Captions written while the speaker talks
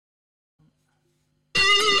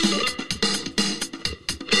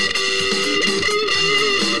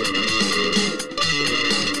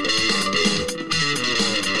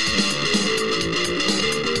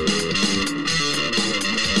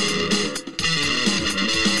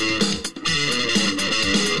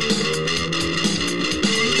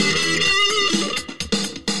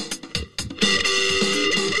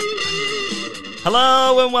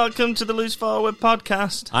Hello and welcome to the Loose Forward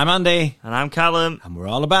podcast. I'm Andy. And I'm Callum. And we're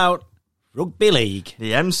all about rugby league.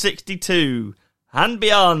 The M62 and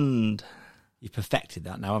beyond. You've perfected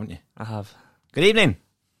that now, haven't you? I have. Good evening.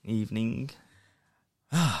 Evening.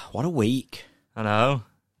 What a week. I know.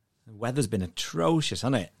 The weather's been atrocious,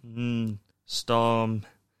 hasn't it? Storm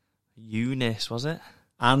Eunice, was it?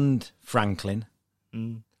 And Franklin.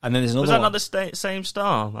 And then there's another Was that one. not the same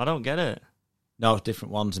storm? I don't get it. No,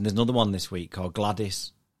 different ones. And there's another one this week called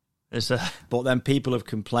Gladys. But then people have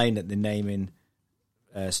complained that they're naming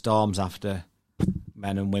storms after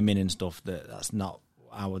men and women and stuff. That's not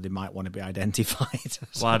how they might want to be identified.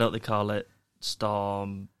 Why don't they call it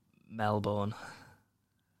Storm Melbourne?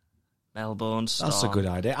 Melbourne Storm. That's a good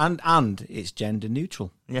idea. And it's gender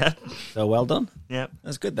neutral. Yeah. So well done. Yeah.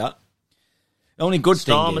 That's good, that. The only good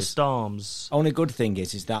Storm thing of is... storms. Only good thing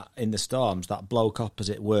is that in the storms, that bloke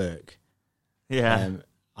opposite work... Yeah.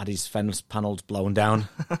 Had his fence panels blown down.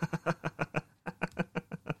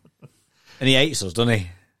 And he hates us, doesn't he?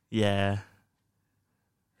 Yeah.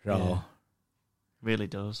 So, yeah. Really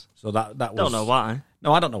does. So that was... Don't know why.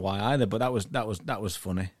 No, I don't know why either, but that was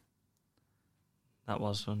funny. That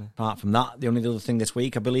was funny. Apart from that, the only other thing this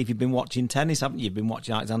week, I believe you've been watching tennis, haven't you? You've been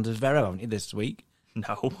watching Alexander Zverev, haven't you, this week?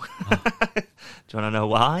 No. Do you want to know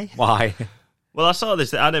why? Why? Well, I saw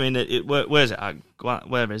this. I mean, where is it?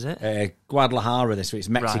 Where is it? Guadalajara this week. It's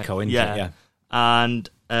Mexico, right. isn't it? Yeah. And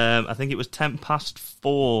I think it was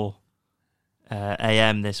 4:10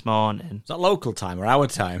 a.m. this morning. Is that local time or our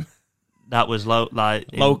time? That was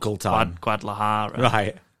local time. Guadalajara.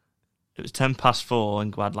 Right. It was 4:10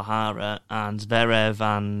 in Guadalajara, and Zverev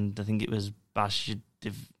and I think it was Bashir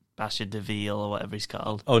or whatever he's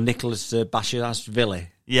called. Oh, Nicholas Bashirashvili.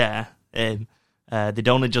 Yeah. They'd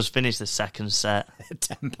only just finished the second set.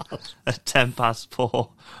 10 past. At 4:10.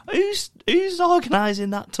 Who's organising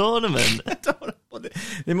that tournament? I don't know.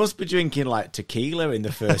 They must be drinking like tequila in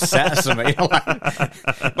the first set or something.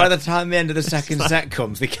 By the time the end of the second set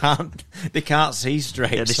comes, they can't see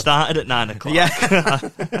straight. Yeah, they started at 9 o'clock. Yeah.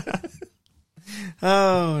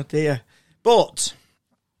 Oh dear. But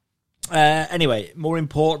anyway, more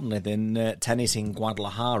importantly than tennis in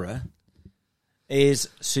Guadalajara is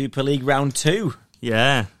Super League Round 2.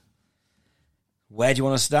 Yeah. Where do you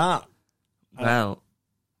want to start? Well,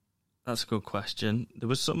 that's a good question. There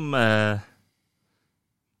was some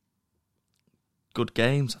good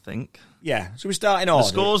games, I think. Yeah. Should we start in order? The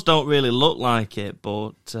scores don't really look like it,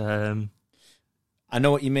 but... I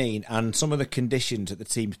know what you mean, and some of the conditions that the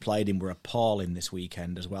teams played in were appalling this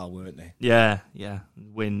weekend as well, weren't they? Yeah.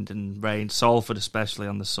 Wind and rain. Salford especially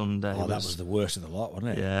on the Sunday. Oh, that was the worst of the lot,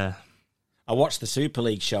 wasn't it? Yeah. I watched the Super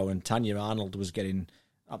League show and Tanya Arnold was getting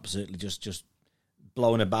absolutely just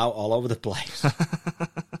blown about all over the place.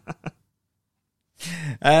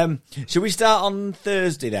 Should we start on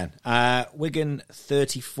Thursday then? Wigan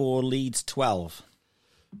 34, Leeds 12.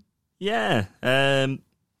 Yeah.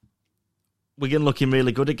 Wigan looking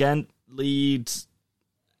really good again. Leeds,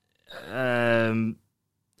 I don't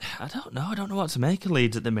know. I don't know what to make of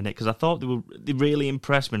Leeds at the minute because I thought they really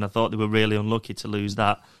impressed me and I thought they were really unlucky to lose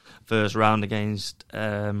that first round against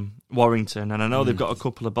Warrington. And I know they've got a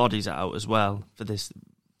couple of bodies out as well for this,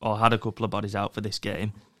 or had a couple of bodies out for this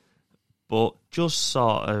game, but just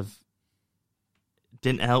sort of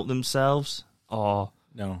didn't help themselves. Or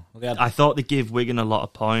no, I thought they give Wigan a lot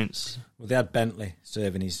of points. Well, they had Bentley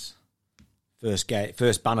serving his first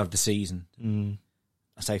ban of the season.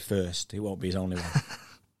 I say first; it won't be his only one.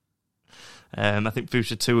 I think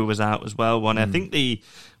Fusa Tua was out as well. I think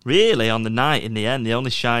really on the night in the end, the only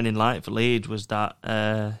shining light for Leeds was that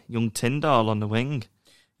young Tyndall on the wing.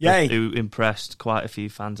 Yeah, who impressed quite a few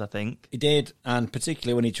fans, I think. He did, and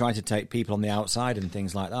particularly when he tried to take people on the outside and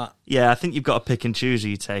things like that. Yeah, I think you've got to pick and choose who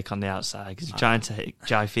you take on the outside, because you're trying to hit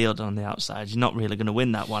Jai Field on the outside. You're not really going to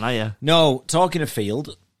win that one, are you? No, talking of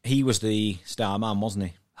Field, he was the star man, wasn't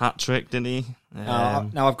he? Hat-trick, didn't he? Now,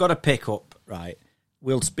 I've got to pick up, right?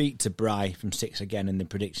 We'll speak to Bry from 6 again in the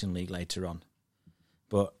Prediction League later on.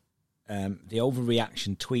 But the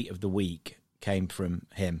overreaction tweet of the week came from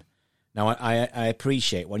him. Now, I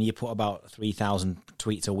appreciate when you put about 3,000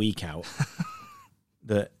 tweets a week out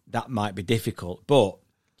that might be difficult, but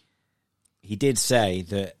he did say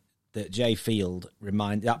that Jay Field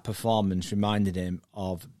that performance reminded him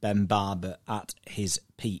of Ben Barber at his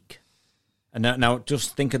peak. And now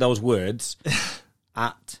just think of those words,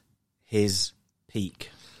 at his peak.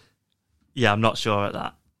 Yeah, I'm not sure at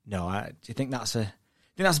that. No, do you think that's a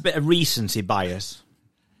bit of recency bias?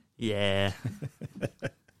 Yeah.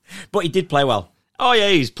 But he did play well. Oh, yeah,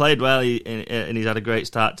 he's played well, and he's had a great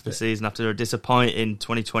start to the season after a disappointing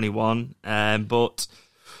 2021. But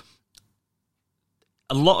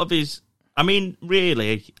a lot of his... I mean,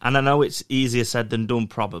 really, and I know it's easier said than done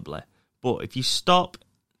probably, but if you stop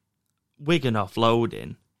Wigan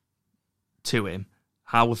offloading to him,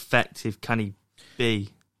 how effective can he be?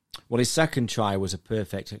 Well, his second try was a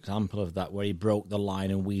perfect example of that, where he broke the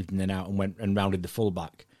line and weaved in and out and went and rounded the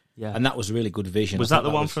fullback. Yeah. And that was really good vision. Was that the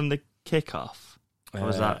one from the kick-off? Or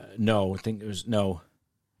was that... No, I think it was... No.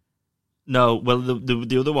 No, well,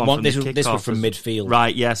 the other one from the kick-off... This was from midfield.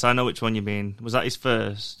 Right, yes, I know which one you mean. Was that his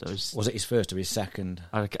first? Was it his first or his second?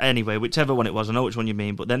 Anyway, whichever one it was, I know which one you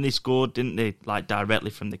mean. But then they scored, didn't they, like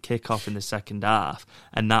directly from the kick-off in the second half.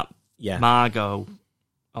 And that Mago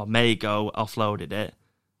offloaded it.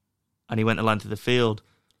 And he went the length of the field.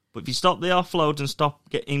 But if you stop the offload and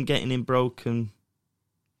stop him getting in broken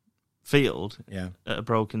field, at a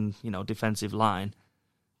broken, defensive line,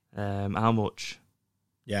 how much?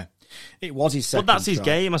 Yeah, it was his second. But that's his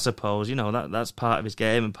game, I suppose. That's part of his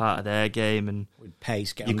game and part of their game. And with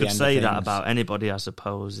pace, you could say that about anybody, I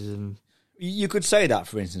suppose. You could say that,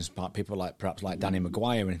 for instance, about people perhaps like Danny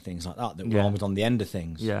Maguire and things like that were always on the end of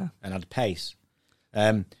things, and had pace.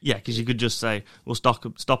 Because you could just say, "Well,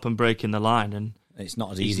 stop and breaking the line," and it's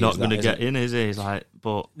not as easy. He's not going to get in, is he? He's like,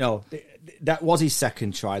 but no, that was his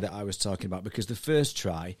second try that I was talking about, because the first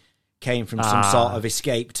try came from some sort of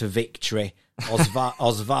escape to victory. Osvaldo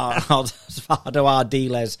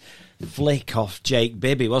Ardiles flick off Jake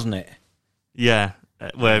Bibby, wasn't it? Yeah,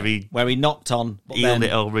 where he knocked on, heeled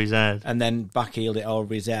it over his head, and then back heeled it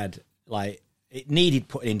over his head. Like, it needed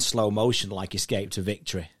putting in slow motion, like escape to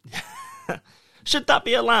victory. Should that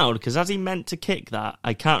be allowed? Because has he meant to kick that?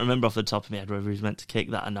 I can't remember off the top of my head whether he's meant to kick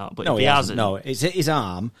that or not. But no, if he hasn't, no, it's hit his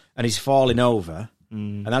arm and he's falling over,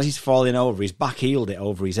 and as he's falling over, he's back heeled it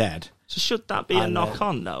over his head. So should that be a knock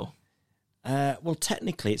on though? Well,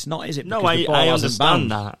 technically, it's not, is it? No, I understand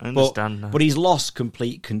that. I understand that. But he's lost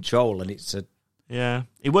complete control, and it's a... Yeah.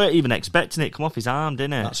 He weren't even expecting it to come off his arm,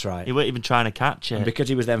 didn't it? That's right. He weren't even trying to catch it. And because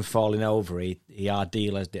he was then falling over, he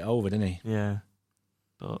Ardiles it over, didn't he? Yeah.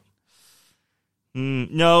 But...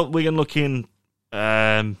 no, Wigan looking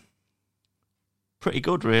pretty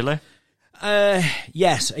good, really.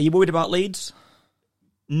 Yes. Are you worried about Leeds?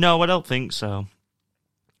 No, I don't think so.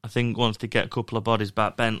 I think once they get a couple of bodies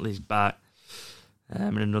back, Bentley's back,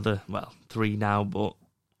 and another, 3 now, but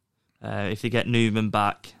if they get Newman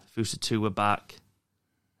back, Fusatua back,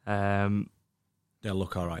 they'll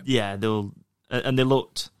look all right. Yeah, they'll, and they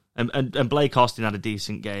looked, and Blake Austin had a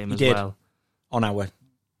decent game well. On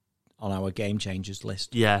our game changers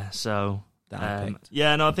list. Yeah, so I picked.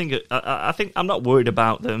 Yeah, no, I think I'm not worried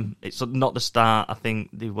about them. It's not the start I think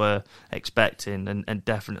they were expecting, and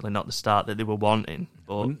definitely not the start that they were wanting.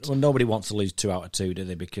 But well, nobody wants to lose 2 out of 2, do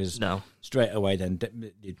they? Because no, straight away, then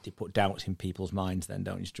they put doubts in people's minds. Then,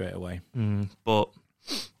 don't you? Straight away. But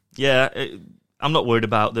yeah, I'm not worried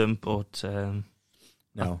about them. But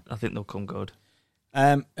no, I think they'll come good.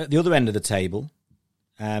 At the other end of the table,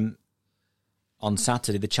 on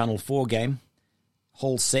Saturday, the Channel 4 game,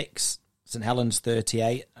 Hull 6. St Helens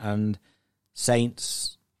 38, and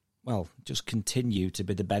Saints, just continue to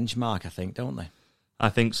be the benchmark, I think, don't they? I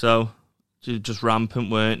think so. Just rampant,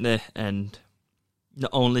 weren't they? And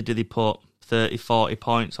not only do they put 30, 40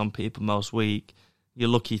 points on people most week, you're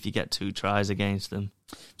lucky if you get 2 tries against them.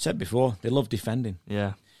 Said before, they love defending.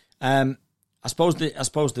 Yeah. I suppose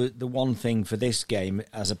the one thing for this game,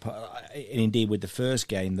 and indeed with the first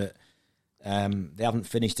game, that they haven't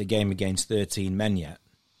finished a game against 13 men yet.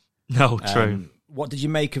 No, true. What did you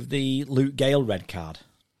make of the Luke Gale red card?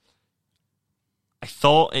 I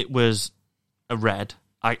thought it was a red.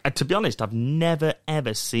 I to be honest, I've never,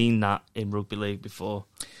 ever seen that in rugby league before.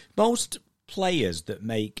 Most players that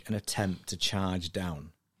make an attempt to charge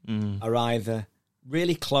down are either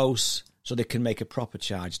really close so they can make a proper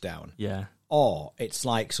charge down, or it's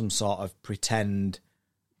like some sort of pretend...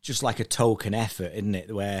 Just like a token effort, isn't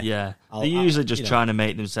it? Where they're usually just trying to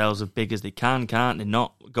make themselves as big as they can, can't they?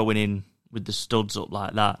 Not going in with the studs up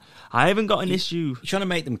like that. I haven't got an issue. You're trying to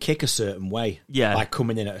make them kick a certain way, by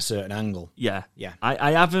coming in at a certain angle. Yeah.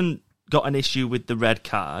 I haven't got an issue with the red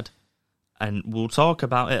card, and we'll talk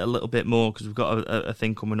about it a little bit more because we've got a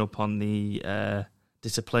thing coming up on the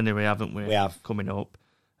disciplinary, haven't we? We have coming up.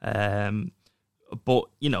 But,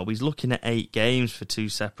 he's looking at 8 games for 2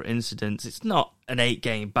 separate incidents. It's not an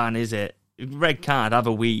 8-game ban, is it? Red card, have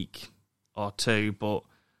a week or 2, but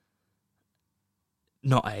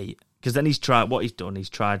not 8. Because then he's tried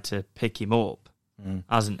to pick him up,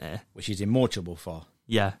 hasn't he? Which he's immortal for.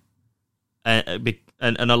 Yeah. And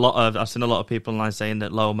I've seen a lot of people online saying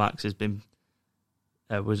that Lomax has been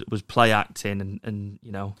was play acting, and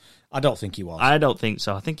you know. I don't think he was. I don't think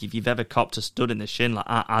so. I think if you've ever copped a stud in the shin like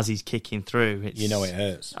as he's kicking through, it's, you know it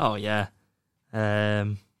hurts. Oh yeah,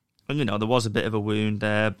 and you know there was a bit of a wound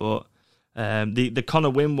there, but the Connor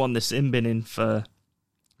Wynn one, the sin binning for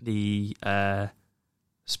the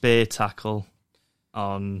spear tackle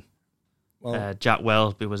on Jack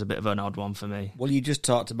Wellsby was a bit of an odd one for me. Well, you just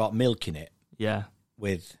talked about milking it, yeah,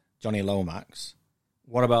 with Johnny Lomax.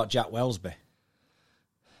 What about Jack Wellsby?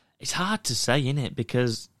 It's hard to say, innit?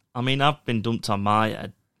 Because I mean, I've been dumped on my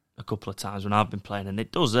head a couple of times when I've been playing, and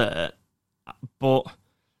it does hurt. But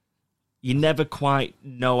you never quite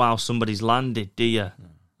know how somebody's landed, do you?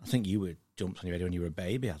 I think you were jumped on your head when you were a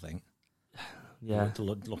baby, I think. Yeah.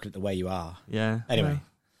 Looking at the way you are. Yeah. Anyway. Well,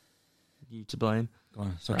 you to blame. Go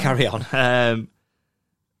on. So carry on.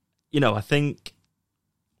 You know, I think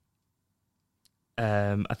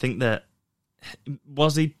that,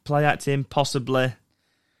 was he play acting? Possibly.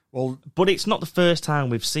 Well, but it's not the first time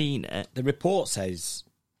we've seen it. The report says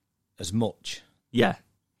as much. Yeah,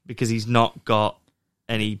 because he's not got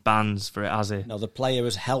any bans for it, has he? No, the player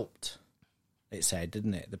has helped, it said,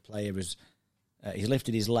 didn't it? The player has... he's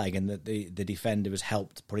lifted his leg, and the defender has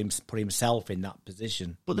helped put himself in that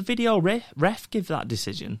position. But the video ref give that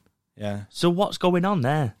decision. Yeah. So what's going on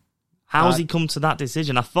there? How's he come to that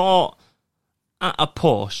decision? I thought at a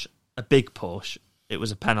push, a big push, it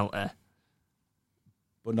was a penalty.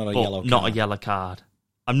 But not a yellow card. Not a yellow card.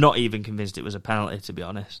 I'm not even convinced it was a penalty, to be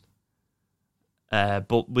honest.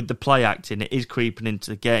 But with the play acting, it is creeping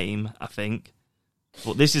into the game, I think.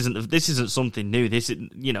 But this isn't something new. This is,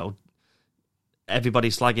 you know,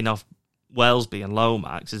 everybody's slagging off Wellsby and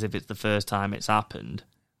Lomax as if it's the first time it's happened.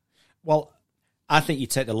 Well, I think you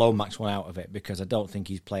take the Lomax one out of it because I don't think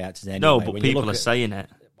he's play acted anyway. No, but people are saying it.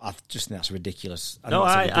 I just think that's ridiculous.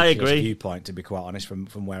 I agree. Viewpoint, to be quite honest,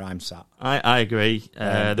 from where I'm sat. I agree.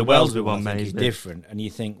 The Wellsby one is different, and you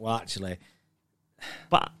think, well, actually,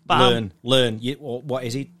 but learn. What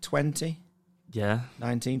is he? 20? Yeah,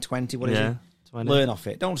 19, 20. What is he? 20. Learn off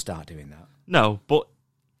it. Don't start doing that. No, but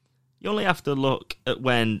you only have to look at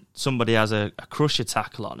when somebody has a crusher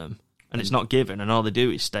tackle on them. And it's not given, and all they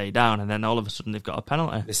do is stay down, and then all of a sudden they've got a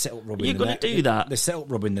penalty. They sit up rubbing you're going to do that. They sit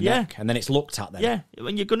up rubbing the neck, and then it's looked at them. Yeah,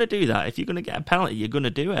 when you're going to do that, if you're going to get a penalty, you're going to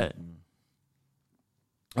do it.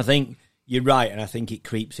 I think you're right, and I think it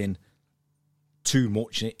creeps in too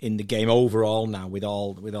much in the game overall now with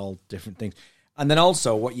all different things. And then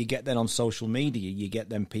also what you get then on social media, you get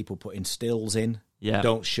them people putting stills in. Yeah.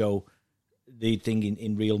 Don't show the thing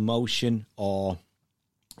in real motion, or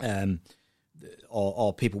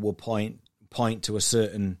people will point to a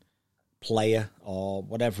certain player or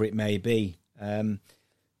whatever it may be.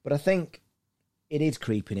 But I think it is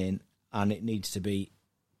creeping in, and it needs to be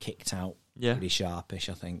kicked out pretty sharpish,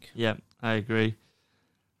 I think. Yeah, I agree.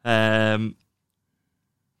 The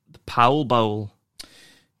Powell Bowl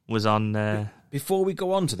was on... Before we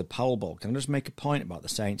go on to the Powell Bowl, can I just make a point about the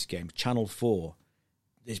Saints game? Channel 4,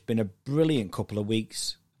 there's been a brilliant couple of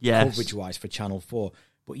weeks coverage-wise for Channel 4.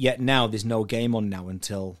 But yet now there's no game on now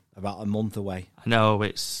until about a month away. I know,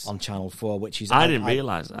 it's... on Channel 4, which is... I didn't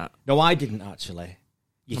realise that. No, I didn't, actually.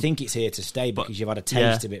 You think it's here to stay because you've had a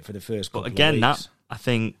taste of it for the first couple of weeks. But again, that, I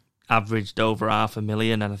think, averaged over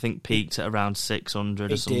 500,000, and I think peaked at around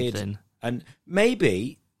 600 or something. Did. And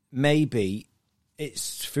maybe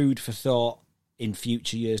it's food for thought in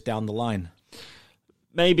future years down the line.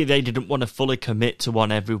 Maybe they didn't want to fully commit to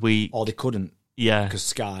one every week. Or they couldn't. Yeah. Because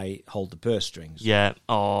Sky hold the purse strings. Yeah,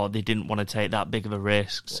 or they didn't want to take that big of a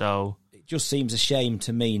risk, so... It just seems a shame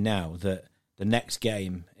to me now that the next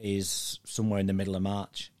game is somewhere in the middle of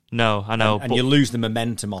March. No, I know. And you lose the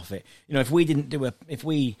momentum off it. You know,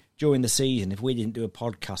 during the season, if we didn't do a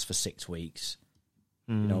podcast for 6 weeks,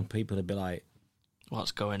 you know, people would be like...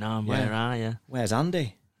 What's going on? Yeah. Where are you? Where's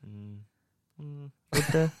Andy? Would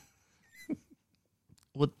there?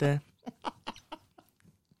 Would there?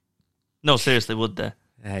 No, seriously, would they?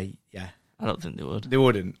 Yeah. I don't think they would. They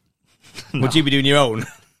wouldn't. No. Would you be doing your own?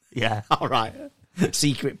 Yeah. All right.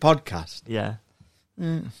 Secret podcast? Yeah.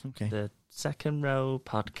 Okay. The Second Row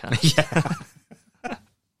podcast.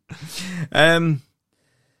 Yeah.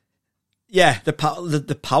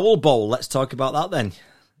 The Powell Bowl. Let's talk about that then,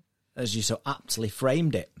 as you so aptly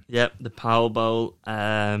framed it. Yep, the Powell Bowl.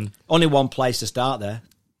 Only one place to start there.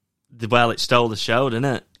 Well, it stole the show, didn't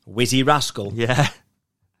it? Wizzy Rascal. Yeah.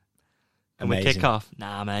 And Amazing. we kick off.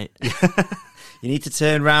 Nah, mate. You need to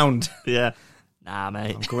turn round. Yeah. Nah,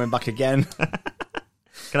 mate. I'm coming back again. Can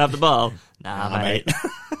I have the ball? Nah, mate.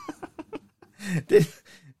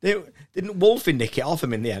 Didn't Wolfie nick it off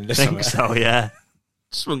him in the end? I think so, yeah.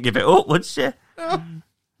 Just wouldn't give it up, would she?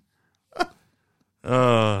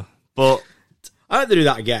 But I hope they do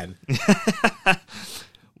that again.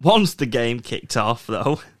 once the game kicked off,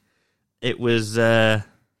 though, it was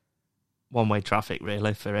one-way traffic,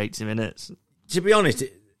 really, for 80 minutes. To be honest,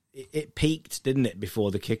 it peaked, didn't it,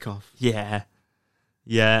 before the kickoff? Yeah.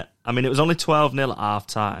 Yeah. I mean, it was only 12-0 at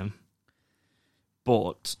half-time,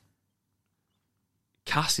 but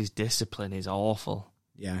Cass's discipline is awful.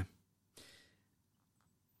 Yeah.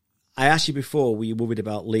 I asked you before, were you worried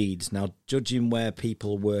about Leeds? Now, judging where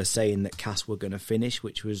people were saying that Cass were going to finish,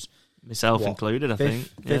 which was... Myself included, I think.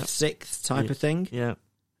 Fifth, sixth type of thing? Yeah.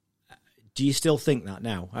 Do you still think that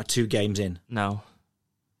now, at 2 games in? No.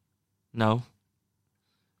 It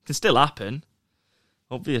can still happen,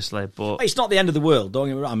 obviously, but... It's not the end of the world, don't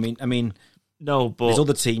get me wrong. I mean, no, but there's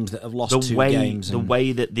other teams that have lost 2 games. The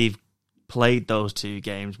way that they've played those 2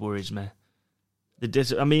 games worries me.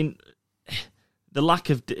 The lack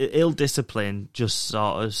of ill discipline just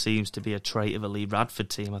sort of seems to be a trait of a Lee Radford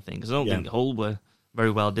team, I think. 'Cause I don't think Hull were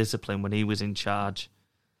very well disciplined when he was in charge.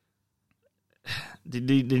 They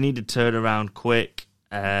need to turn around quick,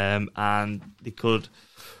 and they could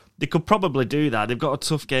probably do that. They've got a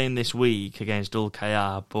tough game this week against Hull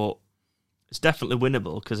KR, but it's definitely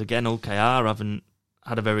winnable because, again, Hull KR haven't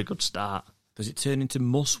had a very good start. Does it turn into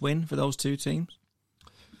must-win for those 2 teams?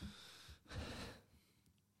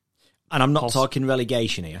 And I'm not talking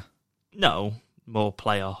relegation here. No, more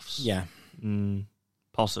playoffs. Yeah.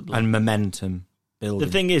 Possibly. And momentum building.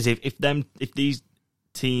 The thing is, if these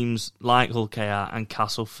teams like Hull KR and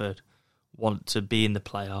Castleford want to be in the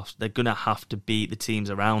playoffs, they're going to have to beat the teams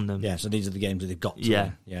around them. Yeah, so these are the games that they've got to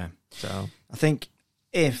win. Yeah. So I think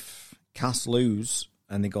if Cass lose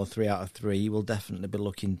and they go 3 out of 3, we'll definitely be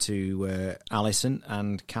looking to Allison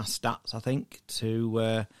and Cass Stats, I think,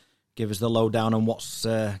 to give us the lowdown on what's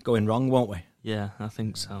going wrong, won't we? Yeah, I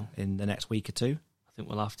think so. In the next week or 2. I think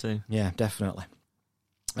we'll have to. Yeah, definitely.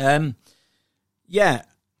 Yeah,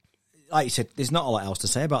 like you said, there's not a lot else to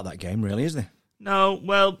say about that game, really, is there? No,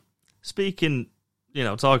 well, speaking,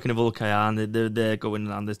 talking of Hull KR, and they're going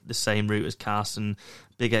on the same route as Cass, and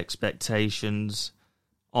big expectations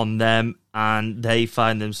on them, and they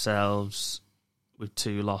find themselves with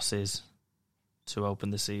 2 losses to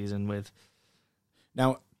open the season with.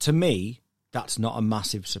 Now, to me, that's not a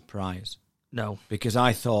massive surprise. No. Because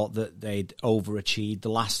I thought that they'd overachieved the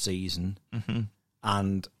last season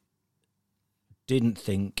and didn't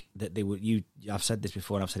think that they would. I've said this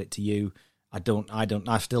before and I've said it to you. I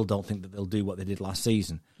still don't think that they'll do what they did last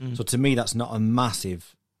season. So to me, that's not a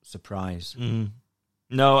massive surprise.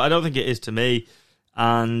 No, I don't think it is to me.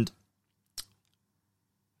 And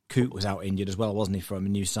Coote was out injured as well, wasn't he, from a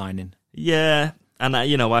new signing? Yeah. And,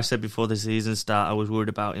 I said before the season start, I was worried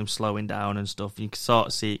about him slowing down and stuff. You can sort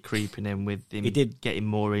of see it creeping in with him getting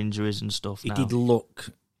more injuries and stuff now. He did look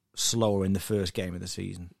slower in the first game of the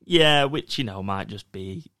season. Yeah, which, might just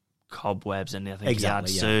be cobwebs. And I think he had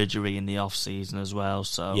surgery in the off-season as well.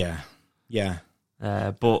 So Yeah.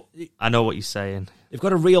 But I know what you're saying. They've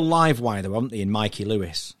got a real live wire, though, haven't they, in Mikey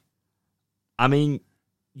Lewis? I mean,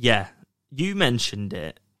 yeah. You mentioned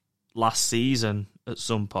it last season at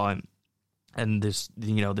some point. And this,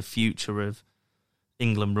 the future of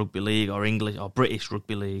England Rugby League or English or British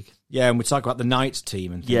Rugby League. Yeah, and we talk about the Knights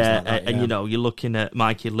team and things like that. And you're looking at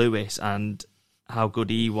Mikey Lewis and how good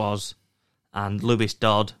he was, and Lewis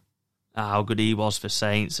Dodd, how good he was for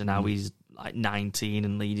Saints, and how he's like 19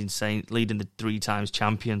 and leading the 3 times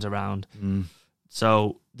champions around.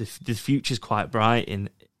 So the future's quite bright in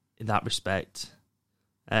that respect.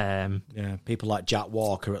 People like Jack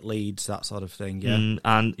Walker at Leeds, that sort of thing. Yeah,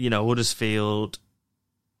 and Huddersfield,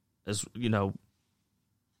 as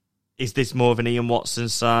is this more of an Ian Watson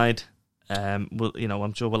side? I'm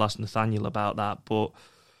sure we'll ask Nathaniel about that, but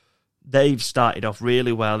they've started off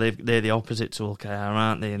really well. They're the opposite to Hull KR,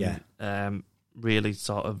 aren't they? And really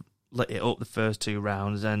sort of lit it up the first 2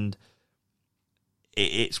 rounds, and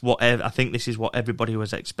it's what I think this is what everybody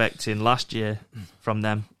was expecting last year from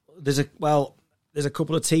them. There's a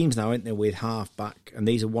couple of teams now, aren't there, with half-back, and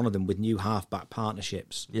these are one of them with new half-back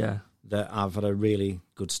partnerships that have had a really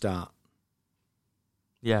good start.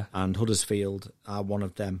 Yeah. And Huddersfield are one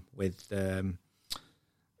of them with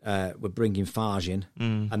we're bringing Farge in.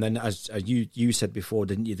 And then, as you said before,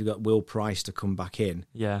 didn't you, they've got Will Price to come back in,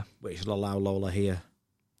 which will allow Lola here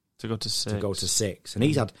to go to 6. And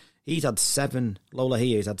he's had 7, Lola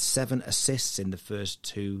here, he's had 7 assists in the first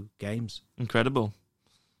 2 games. Incredible.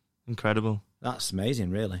 That's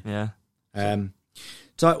amazing, really. Yeah.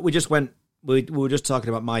 So we were just talking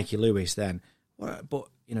about Mikey Lewis then. But,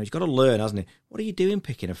 he's got to learn, hasn't he? What are you doing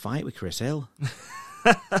picking a fight with Chris Hill?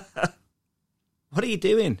 What are you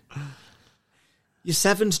doing? You're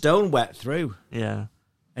 7 stone wet through. Yeah.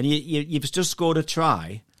 And you've just scored a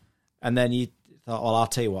try, and then you thought, well, I'll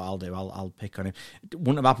tell you what I'll do. I'll pick on him. It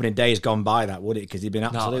wouldn't have happened in days gone by, that, would it? Because he'd been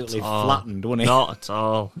absolutely flattened, wouldn't he? Not at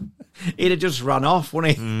all. He'd have just run off,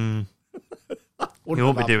 wouldn't he? He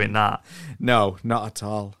won't be doing that. No, not at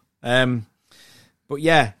all. But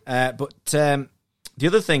yeah, the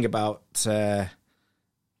other thing about the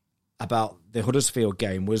Huddersfield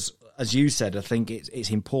game was, as you said, I think it's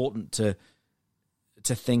important to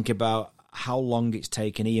think about how long it's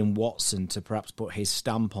taken Ian Watson to perhaps put his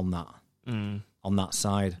stamp on that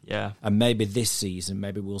side. Yeah. And maybe this season,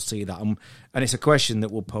 maybe we'll see that. And it's a question that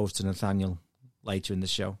we'll pose to Nathaniel later in the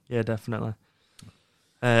show. Yeah, definitely.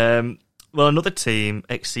 Well, another team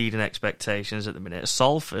exceeding expectations at the minute is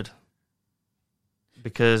Salford,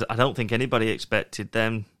 because I don't think anybody expected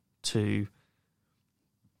them to...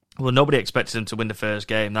 Well, nobody expected them to win the first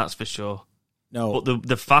game, that's for sure. No. But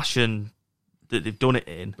the fashion that they've done it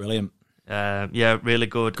in... Brilliant. Yeah, really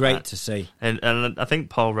good. Great to see. And I think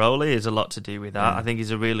Paul Rowley has a lot to do with that. I think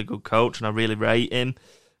he's a really good coach, and I really rate him.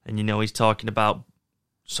 And, he's talking about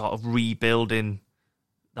sort of rebuilding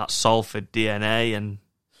that Salford DNA, and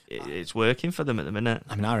it's working for them at the minute.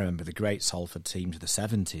 I mean, I remember the great Salford teams of the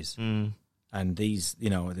 70s. And these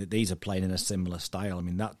are playing in a similar style. I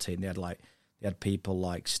mean, that team, they had people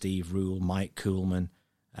like Steve Rule, Mike Coolman,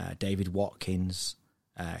 David Watkins,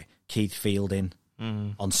 Keith Fielding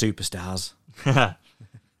on Superstars.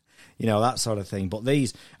 That sort of thing. But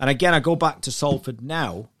these, and again, I go back to Salford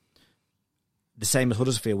now, the same as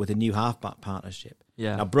Huddersfield with a new halfback partnership.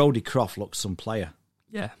 Yeah. Now, Brodie Croft looks some player.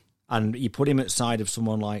 Yeah. And you put him at side of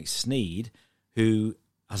someone like Sneed, who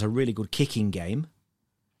has a really good kicking game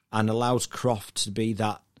and allows Croft to be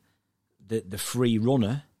the free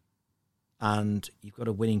runner, and you've got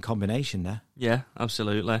a winning combination there. Yeah,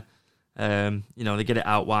 absolutely. They get it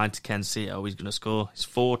out wide to Ken Seo. He's going to score. It's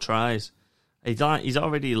 4 tries. He's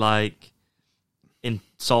already in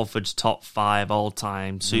Salford's top 5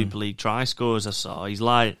 all-time Super League try scorers. I saw he's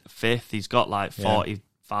 5th. He's got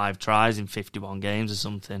 45 tries in 51 games or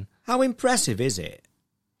something. How impressive is it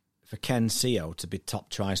for Ken Seo to be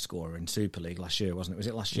top try scorer in Super League last year? Was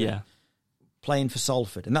it last year? Yeah. Playing for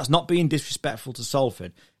Salford, and that's not being disrespectful to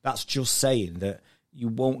Salford. That's just saying that you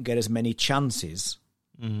won't get as many chances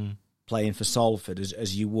playing for Salford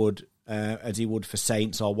as you would for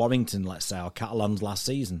Saints or Warrington, let's say, or Catalans last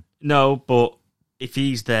season. No, but if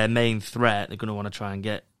he's their main threat, they're going to want to try and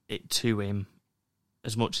get it to him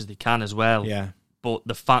as much as they can as well. Yeah. But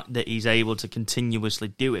the fact that he's able to continuously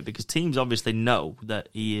do it, because teams obviously know that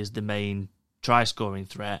he is the main try-scoring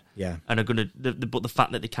threat, and are going to. But the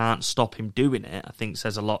fact that they can't stop him doing it, I think,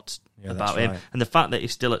 says a lot about him. Right. And the fact that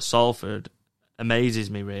he's still at Salford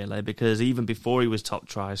amazes me, really, because even before he was top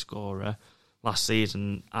try-scorer last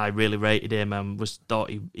season, I really rated him and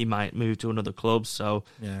thought he might move to another club. So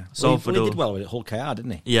yeah, Salford he did well with Hull KR,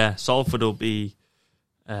 didn't he? Yeah, Salford will be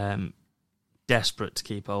desperate to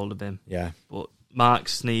keep hold of him. Yeah, but Mark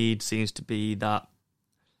Sneed seems to be that.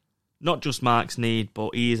 Not just Mark Sneed,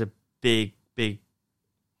 but he is a big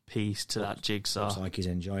piece to that jigsaw. Looks like he's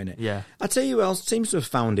enjoying it. Yeah. I tell you who else seems to have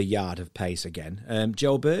found a yard of pace again.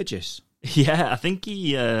 Joe Burgess. Yeah, I think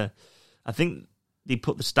they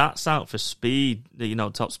put the stats out for speed,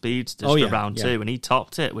 top speedsters for round 2, and he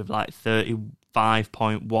topped it with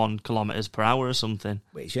 35.1 kilometres per hour or something.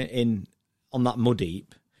 Which on that mud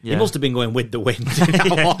heap, yeah. He must have been going with the wind. He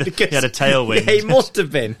had a tailwind. Yeah, he must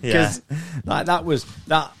have been, because that was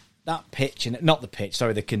that pitch, and not the pitch,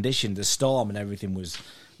 sorry, the condition, the storm and everything was.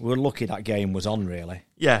 We were lucky that game was on, really.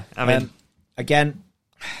 Yeah, I mean, again,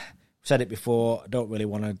 said it before. I don't really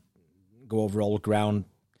want to go over old ground.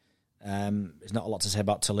 There's not a lot to say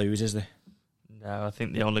about Toulouse, is there? No, I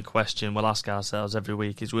think the only question we'll ask ourselves every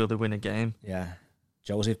week is, will they win a game? Yeah.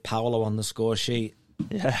 Joseph Paolo on the score sheet.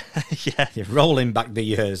 Yeah, yeah. You're rolling back the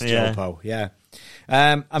years, Jopo. Yeah.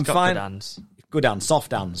 I'm fine. Good hands. Good hands,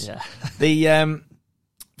 soft hands. Yeah. The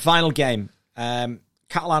final game.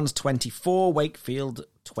 Catalans 24, Wakefield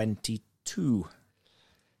 22.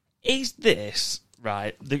 Is this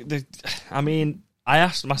right? I mean, I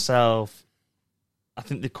asked myself. I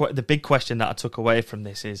think the big question that I took away from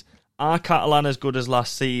this is: are Catalan as good as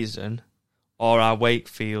last season, or are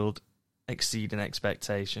Wakefield exceeding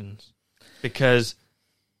expectations? Because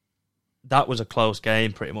that was a close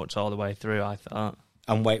game pretty much all the way through, I thought.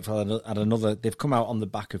 And Wakefield had another. They've come out on the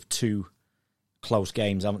back of 2 close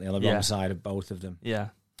games, haven't they? On the wrong side of both of them. Yeah.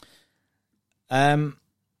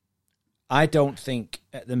 I don't think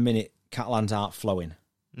at the minute Catalans aren't flowing.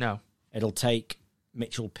 No. It'll take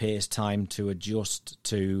Mitchell Pearce time to adjust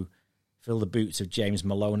to fill the boots of James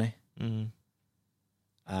Maloney. Mm.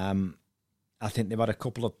 I think they've had a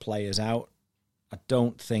couple of players out. I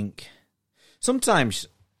don't think... Sometimes,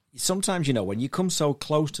 when you come so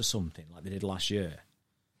close to something like they did last year,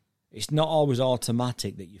 it's not always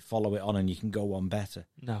automatic that you follow it on and you can go on better.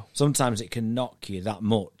 No. Sometimes it can knock you that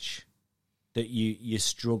much that you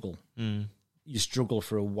struggle. You struggle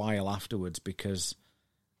for a while afterwards because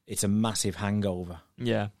it's a massive hangover.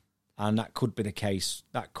 Yeah. And that could be the case.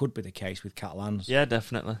 That could be the case with Catalans. Yeah,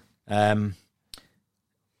 definitely. I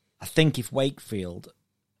think if Wakefield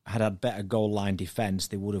had better goal line defence,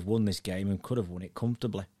 they would have won this game and could have won it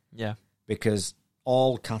comfortably. Yeah. Because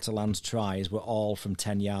all Catalans' tries were all from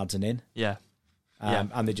 10 yards and in. Yeah.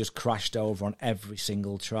 And they just crashed over on every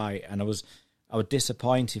single try. And I was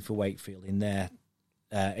disappointed for Wakefield in their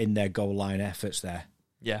goal line efforts there.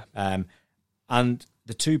 Yeah. And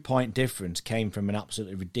the 2-point difference came from an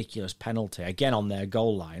absolutely ridiculous penalty, again on their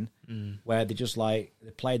goal line, where they just they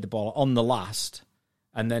played the ball on the last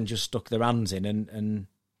and then just stuck their hands in and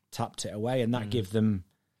tapped it away, and that gave them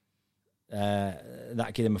a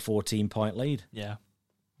 14-point lead. Yeah.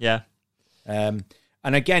 Yeah. And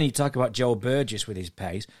again, you talk about Joe Burgess with his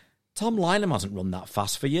pace. Tom Lynham hasn't run that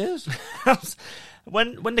fast for years.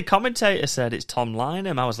 When the commentator said it's Tom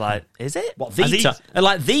Lynham, I was like, is it? What, the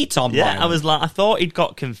Tom Lynham? Yeah, I was like, I thought he'd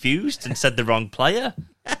got confused and said the wrong player.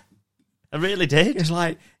 I really did. It's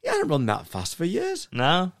like, he hasn't run that fast for years.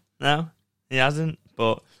 No, he hasn't.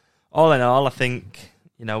 But all in all, I think,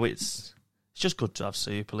 it's just good to have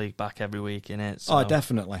Super League back every week, innit? So. Oh,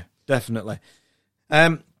 definitely.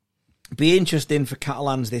 Be interesting for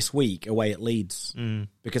Catalans this week away at Leeds,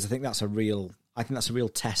 because I think that's a real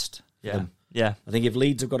test for them. Yeah. I think if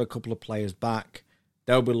Leeds have got a couple of players back,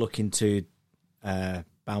 they'll be looking to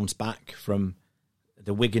bounce back from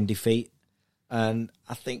the Wigan defeat, and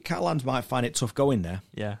I think Catalans might find it tough going there.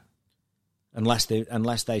 Yeah, unless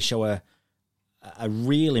they show a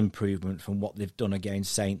real improvement from what they've done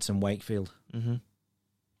against Saints and Wakefield. Mm-hmm.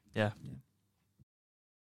 Yeah.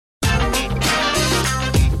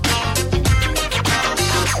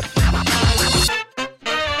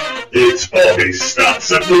 It's Bobby's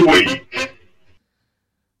Stats of the Week.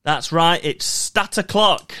 That's right, it's Stat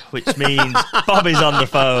o'clock, which means Bobby's on the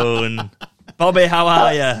phone. Bobby, how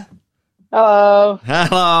are you?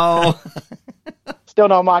 Hello. Still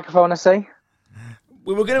no microphone, I see.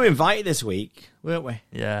 We were going to invite you this week, weren't we?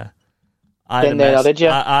 Yeah. Did you?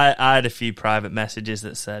 I had a few private messages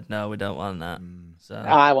that said, no, we don't want that. So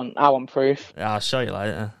I want proof. I'll show you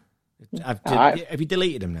later. Have you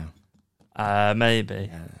deleted them now? Maybe.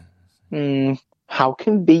 How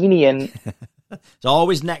convenient. It's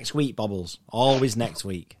always next week, Bobbles. Always next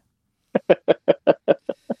week.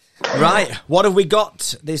 Right, what have we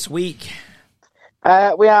got this week?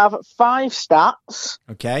 We have 5 stats.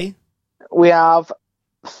 Okay. We have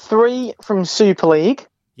 3 from Super League.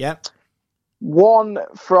 Yep. 1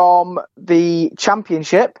 from the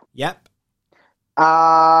Championship. Yep.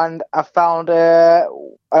 And I found a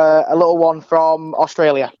little one from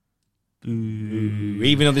Australia. Ooh,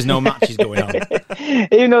 even though there's no matches going on.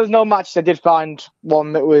 Even though there's no matches, I did find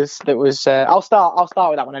one that was. I'll start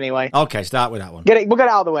with that one anyway. Okay, start with that one. We'll get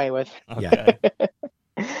it out of the way with. Okay.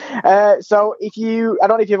 So I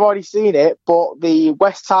don't know if you've already seen it, but the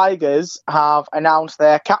West Tigers have announced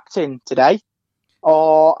their captain today,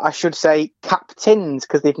 or I should say captains,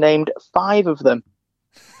 because they've named 5 of them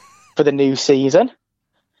for the new season.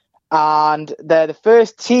 And they're the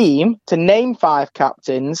first team to name 5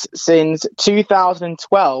 captains since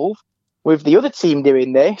 2012, with the other team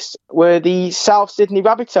doing this, were the South Sydney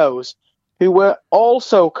Rabbitohs, who were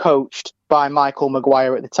also coached by Michael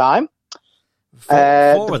Maguire at the time.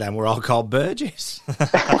 4 of them were all called Burgess.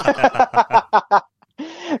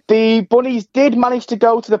 The Bunnies did manage to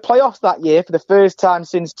go to the playoffs that year for the first time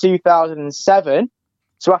since 2007.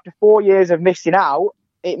 So after 4 years of missing out,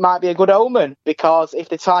 it might be a good omen, because if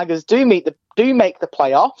the Tigers do make the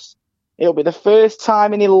playoffs, it'll be the first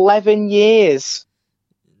time in 11 years.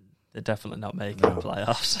 They're definitely not making the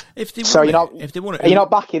playoffs. Are you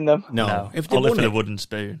not backing them? No. If they I'll lift won a it, wooden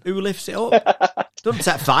spoon. who lifts it up? Doesn't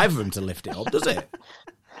take 5 of them to lift it up, does it? It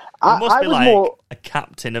must be a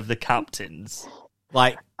captain of the captains.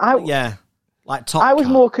 Like top. I was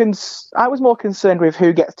more concerned with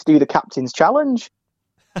who gets to do the captain's challenge.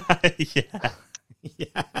 Yeah.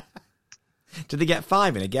 Yeah. Do they get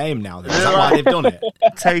 5 in a game now? Then? Is that why they've done it?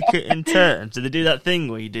 Take it in turns. Do they do that thing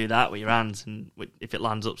where you do that with your hands, and if it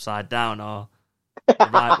lands upside down or the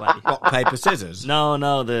right way? Rock, paper, scissors? No,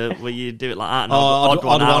 where you do it like that. And odd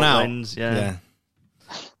one out wins. Yeah.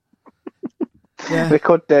 They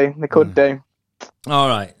could do. All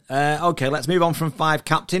right. Okay, let's move on from 5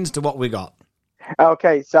 captains to what we got.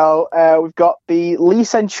 Okay, so we've got the Lee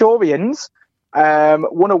Centurions,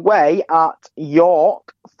 won away at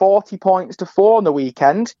York, 40 points to 4 on the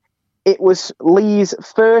weekend. It was Lee's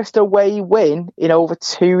first away win in over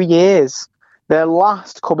 2 years. Their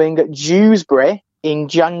last coming at Dewsbury in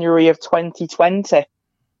January of 2020.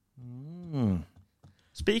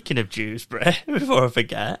 Speaking of Dewsbury, before I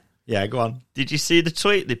forget, Yeah, go on. did you see the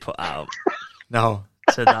tweet they put out No.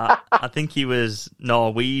 to that? I think he was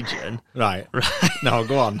Norwegian. Right. Right. No,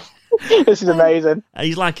 go on. This is amazing.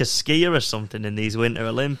 He's like a skier or something in these Winter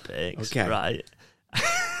Olympics, Okay. right?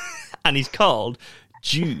 And he's called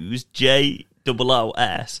Joos, Joos,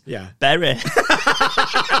 Yeah. Berry.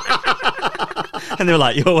 And they were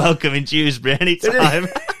like, "You're welcome in Dewsbury anytime."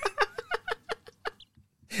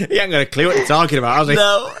 He ain't got a clue what you're talking about, has he?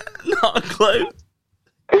 No, not a clue.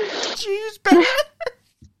 Dewsbury.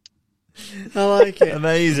 I like it.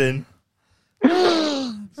 Amazing.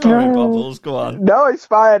 Sorry, Bobbles, go on. No, it's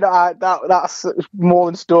fine. That's more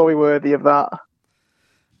than story worthy of that.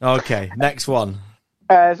 Okay, next one.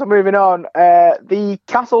 So moving on, the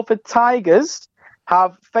Castleford Tigers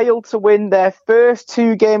have failed to win their first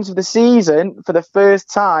 2 games of the season for the first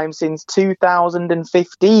time since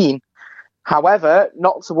 2015. However,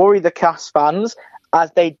 not to worry the Cas fans,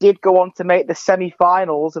 as they did go on to make the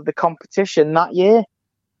semi-finals of the competition that year.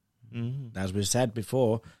 As we said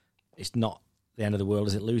before, it's not the end of the world,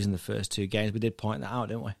 is it, losing the first 2 games? We did point that out,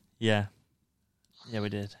 didn't we? Yeah. Yeah, we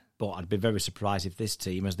did. But I'd be very surprised if this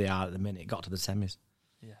team, as they are at the minute, got to the semis.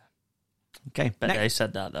 Yeah. Okay. Bet they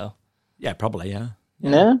said that, though. Yeah, probably, yeah.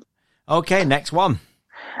 Yeah. Okay, next one.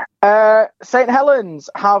 St Helens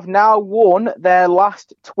have now won their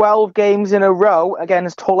last 12 games in a row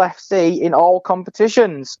against Hull FC in all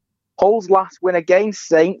competitions. Hull's last win against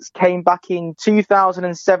Saints came back in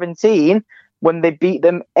 2017 when they beat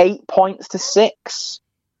them 8 points to 6.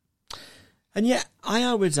 And yet, I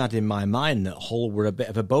always had in my mind that Hull were a bit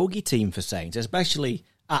of a bogey team for Saints, especially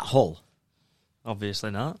at Hull.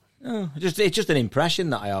 Obviously not. Oh, it's just an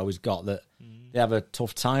impression that I always got, that they have a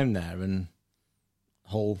tough time there and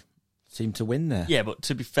Hull seem to win there. Yeah, but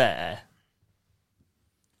to be fair,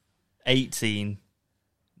 18,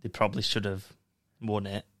 they probably should have won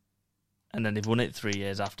it. And then they've won it 3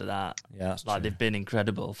 years after that. Yeah, that's like true. they've been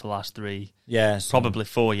incredible for the last 3, so probably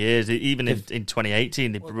 4 years. Even in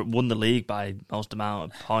 2018, they won the league by most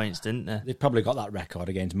amount of points, didn't they? they've probably got that record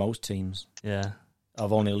against most teams Yeah,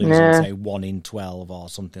 of only losing, say, 1 in 12 or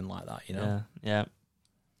something like that, you know? yeah.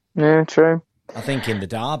 Yeah, true. I think in the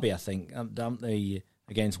derby, haven't they,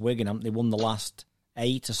 against Wigan, haven't they won the last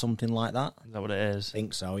 8 or something like that? Is that what it is? I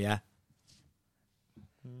think so, yeah.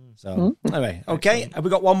 So, anyway, okay, have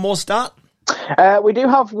we got one more stat? We do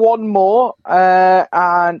have one more,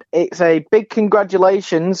 and it's a big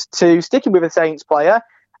congratulations to, sticking with a Saints player,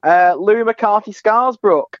 Louis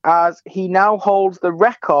McCarthy-Scarsbrook, as he now holds the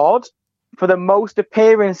record for the most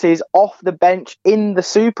appearances off the bench in the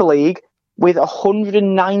Super League with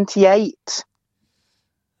 198.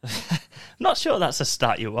 Not sure that's a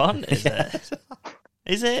stat you want, is it?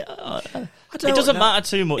 Is it? It don't doesn't know. matter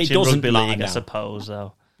too much It in doesn't rugby matter league, I now. suppose,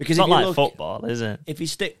 though. Because It's if not you like look- football, is it? If you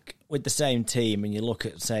stick with the same team and you look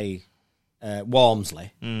at, say,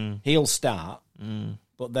 Walmsley, he'll start,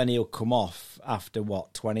 but then he'll come off after,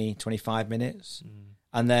 20, 25 minutes?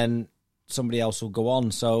 And then somebody else will go on.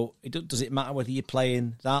 So does it matter whether you're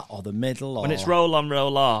playing that or the middle? Or... When it's roll on,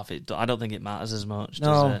 roll off, I don't think it matters as much,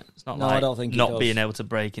 does it? It's not No, like I don't think it not does. being able to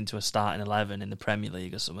break into a starting 11 in the Premier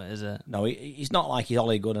League or something, is it? No, he's not like he's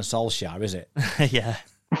Ole Gunnar Solskjaer, is it? Yeah.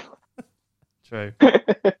 True.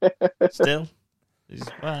 Still.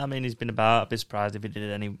 He's been about. I'd be surprised if he did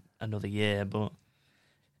it another year, but...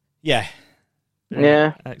 Yeah.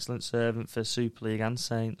 Yeah. Excellent servant for Super League and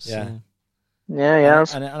Saints. Yeah. Yeah.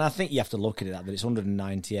 And I think you have to look at it that it's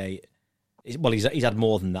 198. Well, he's had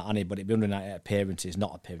more than that, hasn't he? But it'd be 198 appearances,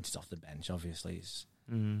 not appearances off the bench. Obviously, he's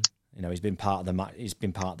been part of the He's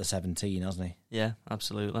been part of the 17, hasn't he? Yeah,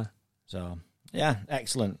 absolutely. So yeah,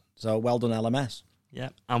 excellent. So well done, LMS.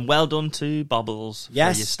 Yeah, and well done to Bobbles for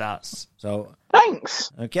your stats. So Thanks.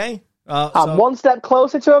 okay, I'm one step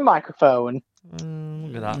closer to a microphone.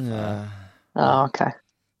 Look at that. Oh, okay.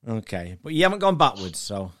 Okay, but you haven't gone backwards,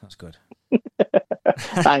 so that's good.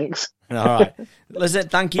 Thanks. All right, listen,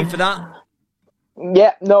 thank you for that.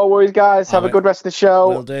 Yeah, no worries, guys. Have a good rest of the show.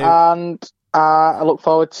 Will do. And I look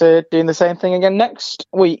forward to doing the same thing again next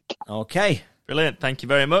week. Okay. Brilliant. Thank you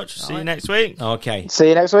very much. See you next week. Okay. See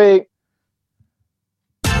you next week.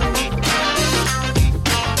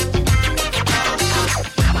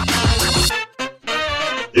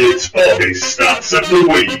 It's Bobby's Stats of the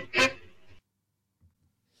Week.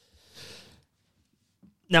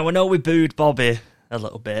 Now, I know we booed Bobby a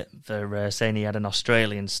little bit for saying he had an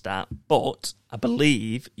Australian stat, but I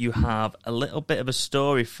believe you have a little bit of a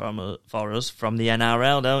story for us from the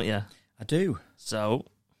NRL, don't you? I do. So,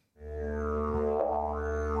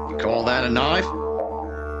 You call that a knife?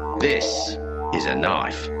 This is a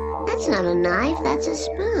knife. That's not a knife, that's a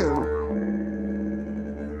spoon.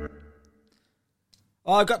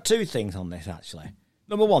 Oh, I've got two things on this, actually.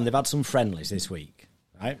 Number one, they've had some friendlies this week,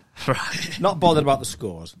 right? right. Not bothered about the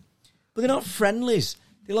scores. But they're not friendlies.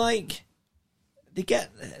 They're like... They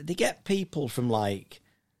get people from, like,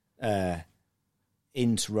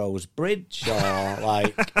 Introse Bridge or,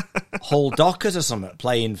 like, Hull Dockers or something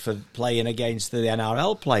playing against the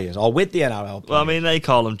NRL players or with the NRL players. Well, I mean, they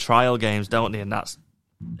call them trial games, don't they? And that's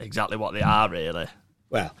exactly what they are, really.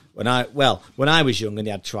 Well, when I was young and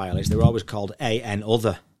they had trialists, they were always called AN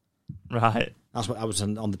Other. Right. That's what I was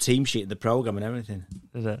on the team sheet of the programme and everything.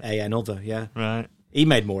 Is it? AN Other, yeah. Right. He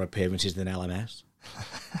made more appearances than LMS.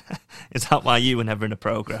 Is that why you were never in a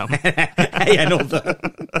programme? AN Other.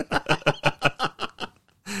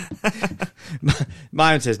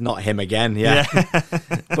 Mine says not him again, yeah.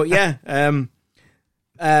 But yeah,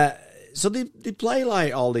 so they play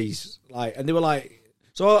like all these, like, and they were like,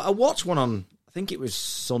 so I watched one on, I think it was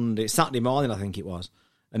Saturday morning, I think it was,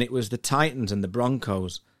 and it was the Titans and the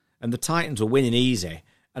Broncos, and the Titans were winning easy,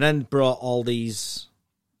 and then brought all these,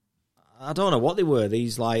 I don't know what they were,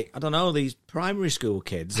 these like, I don't know, these primary school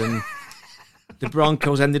kids, and the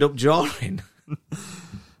Broncos ended up drawing.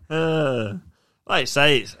 Like I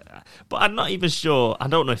say, but I'm not even sure. I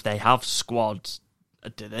don't know if they have squads,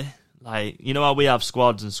 do they? Like, you know how we have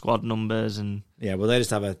squads and squad numbers, and Yeah, well, they just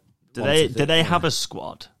have a... do they have a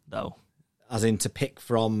squad though? As in to pick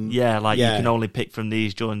from... Yeah, like you can only pick from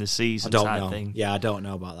these during the season. I don't type know. thing. Yeah, I don't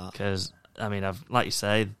know about that. Because I mean, like you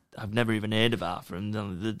say, I've never even heard about them.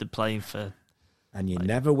 They're playing for, And you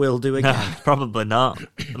never will do again. no, probably not.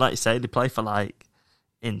 But like you say, they play for like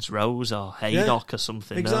Ince Rose or Haydock or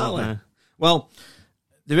something. Exactly. Don't Well,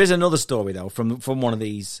 there is another story though from one of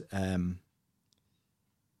these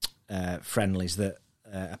friendlies that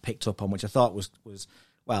I picked up on, which I thought was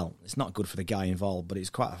well, it's not good for the guy involved, but it's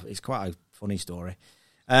quite a funny story.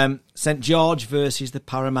 St George versus the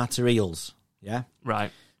Parramatta Eels. Yeah,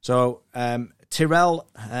 Right. So Tyrell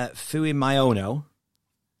Fuimaono,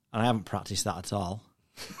 and I haven't practiced that at all,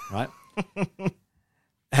 right?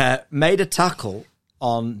 Made a tackle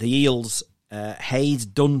on the Eels' Hayes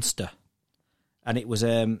Dunster, and it was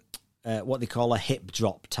what they call a hip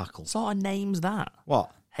drop tackle. What sort of name's that?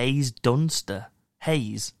 What? Hayes Dunster.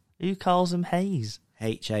 Hayes. Who calls him Hayes?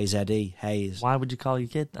 H-A-Z-E, Hayes. Why would you call your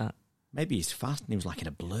kid that? Maybe he's fast and he was like in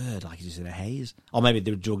a blur, like he's in a haze. Or maybe they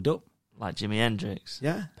were drugged up. Like Jimi Hendrix.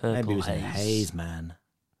 Yeah. Purple Maybe he was in a haze. haze, man.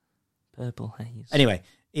 Purple Haze. Anyway,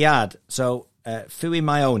 he had, so Fui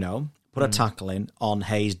Maiono put a tackle in on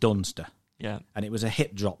Hayes Dunster, Yeah. and it was a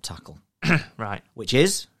hip drop tackle, Right. which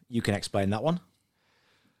is, you can explain that one.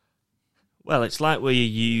 Well, it's like where you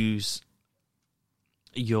use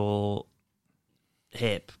your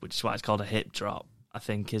hip, which is why it's called a hip drop, I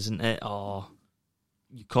think, isn't it? Or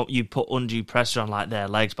you put undue pressure on like their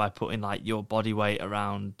legs by putting like your body weight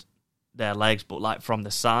around their legs, but like from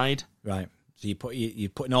the side. Right. So you're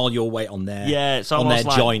putting all your weight on there. Yeah, it's on almost their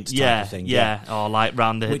like, joints type of thing. Yeah, or like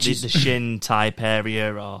round the Which is- shin type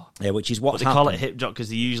area, or Which is but what's they call it happened. hip drop because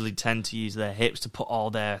they usually tend to use their hips to put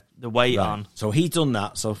all the weight Right. on. So he's done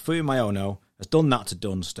that. So Fui Maiono has done that to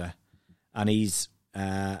Dunster, and he's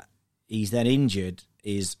then injured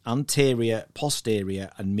his anterior,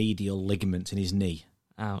 posterior, and medial ligaments in his knee,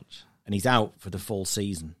 Ouch. and he's out for the full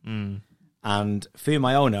season. Mm. And Fui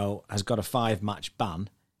Maiono has got a 5-match ban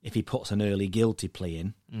if he puts an early guilty plea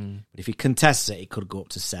in. But if he contests it, it could go up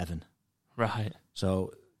to 7. Right.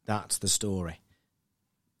 So that's the story.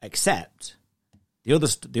 Except the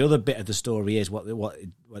other bit of the story is what's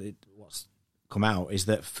come out is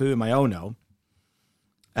that Fui Maiono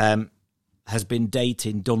has been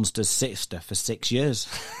dating Dunster's sister for 6 years.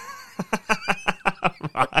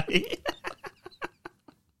 Right.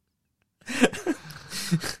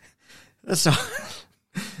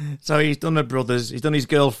 So he's done his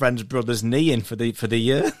girlfriend's brother's knee in for the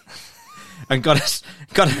year, and got a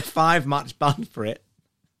 5-match ban for it.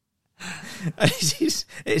 And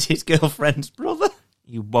it's his girlfriend's brother.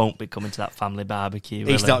 You won't be coming to that family barbecue.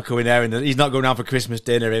 He's will not coming there. He's not going out for Christmas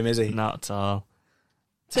dinner. Him, is he? Not at all.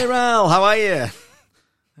 Tyrell, how are you?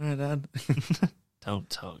 Hi, Dad. Don't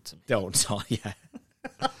talk to me. Don't talk. Yeah.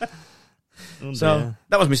 Oh, So dear.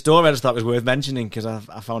 that was my story. I just thought it was worth mentioning because I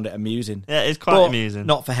found it amusing. Yeah, it's quite But amusing.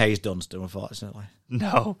 Not for Hayes Dunster, unfortunately.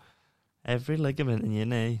 No. Every ligament in your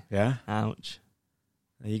knee. Yeah. Ouch.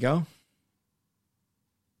 There you go.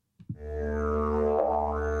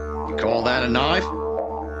 You call that a knife?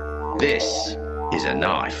 This is a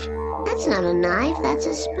knife. That's not a knife, that's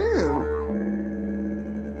a spoon.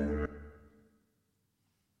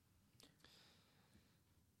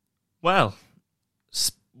 Well,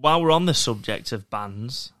 while we're on the subject of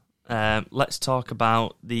bans, let's talk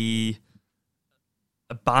about the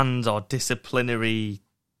bans or disciplinary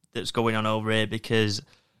that's going on over here, because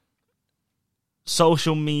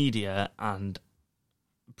social media and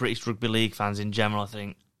British Rugby League fans in general, I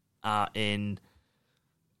think, are in...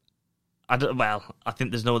 I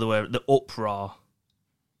think there's no other word, the uproar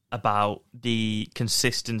about the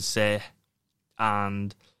consistency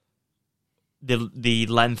and the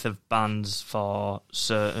length of bans for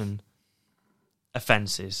certain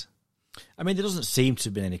offences. I mean, there doesn't seem to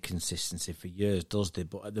have been any consistency for years, does there?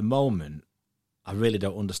 But at the moment, I really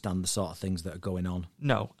don't understand the sort of things that are going on.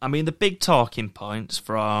 No. I mean, the big talking points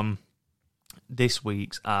from this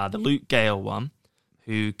week's are the Luke Gale one,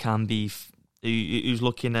 who can be... who's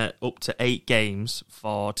looking at up to 8 games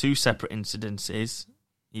for 2 separate incidences,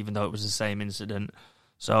 even though it was the same incident.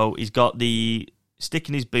 So he's got the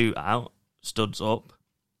sticking his boot out, studs up,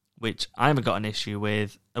 which I haven't got an issue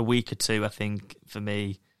with. A week or 2, I think, for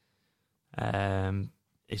me,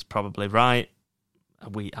 is probably right. A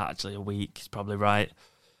week is probably right.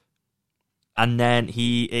 And then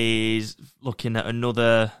he is looking at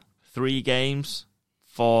another 3 games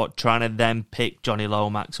for trying to then pick Johnny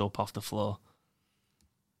Lomax up off the floor.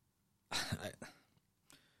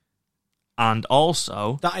 And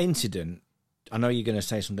also... that incident, I know you're going to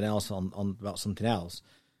say something else on about something else,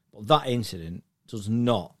 but that incident does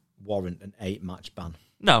not warrant an 8-match ban.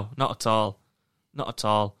 No, not at all. Not at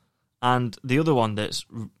all. And the other one that's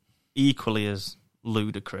equally as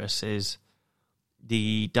ludicrous is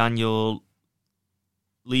the Daniel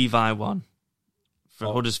Levi one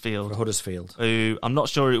for Huddersfield. For Huddersfield. Who, I'm not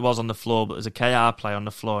sure who it was on the floor, but there's a KR player on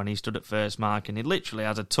the floor and he stood at first mark and he literally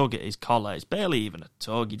has a tug at his collar. It's barely even a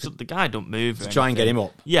tug. The guy don't move. To try and get him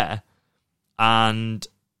up. Yeah. And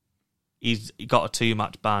he got a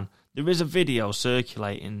 2-match ban. There is a video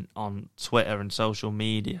circulating on Twitter and social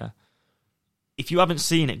media. If you haven't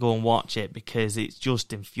seen it, go and watch it because it's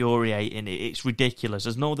just infuriating. It's ridiculous.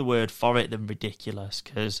 There's no other word for it than ridiculous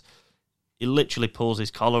because he literally pulls his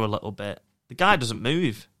collar a little bit. The guy doesn't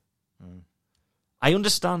move. I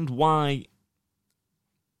understand why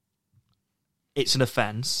it's an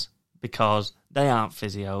offence because they aren't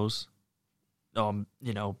physios or,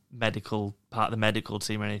 medical part of the medical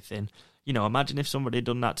team or anything. Imagine if somebody had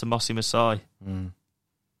done that to Mossy Masoi.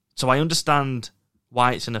 So I understand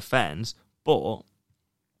why it's an offence,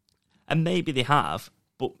 and maybe they have,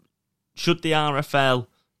 but should the RFL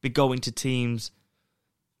be going to teams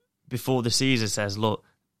before the season says, look,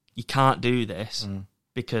 you can't do this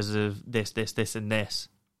because of this, and this?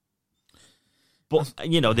 But,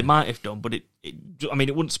 they might have done, but it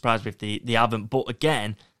wouldn't surprise me if they haven't. But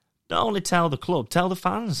again, don't only tell the club, tell the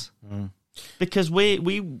fans. Because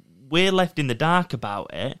we're left in the dark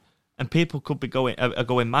about it, and people could be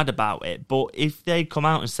going mad about it. But if they come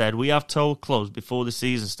out and said, we have told clubs before the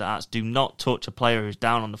season starts, do not touch a player who's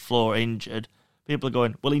down on the floor injured, people are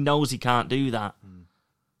going, well, he knows he can't do that.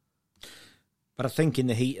 But I think in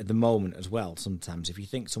the heat of the moment as well, sometimes if you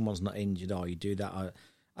think someone's not injured or you do that,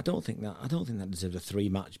 I don't think that deserves a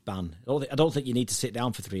 3-match ban. I don't think you need to sit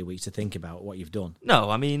down for 3 weeks to think about what you've done. No,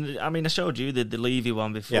 I mean, I showed you the Levy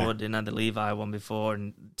one before, didn't I? The Levi one before,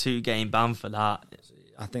 and 2-game ban for that.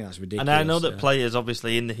 I think that's ridiculous. And I know that players,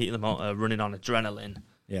 obviously, in the heat of the moment, are running on adrenaline.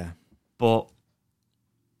 Yeah, but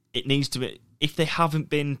it needs to be. If they haven't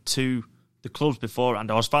been to the clubs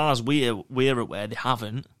beforehand, or as far as we're aware, they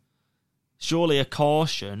haven't. Surely a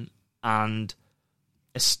caution and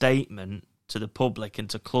a statement to the public and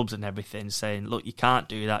to clubs and everything saying, look, you can't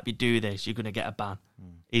do that. If you do this, you're going to get a ban.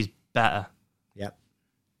 Is better. Yep.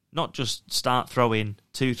 Not just start throwing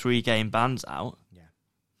 2-3 game bans out. Yeah.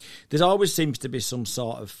 There always seems to be some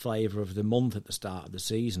sort of flavour of the month at the start of the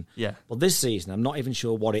season. Yeah. Well, this season, I'm not even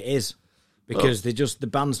sure what it is because the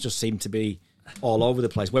bans just seem to be all over the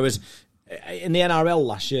place. Whereas in the NRL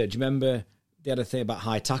last year, do you remember they had a thing about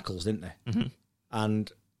high tackles, didn't they? Mm-hmm.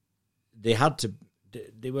 And they had to...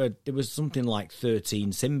 There was something like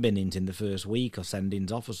 13 sin binnings in the first week or sendings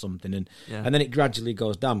off or something, and then it gradually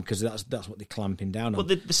goes down because that's what they're clamping down on.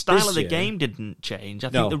 But the style of the game didn't change. I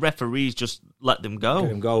think the referees just let them go. Let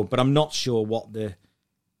them go, but I'm not sure what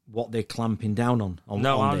they're clamping down on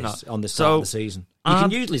the start of the season. You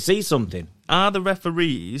can usually see something. Are the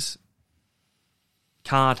referees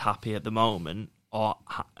card happy at the moment, or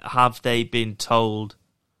have they been told,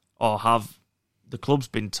 or have the clubs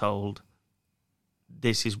been told,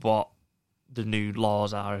 this is what the new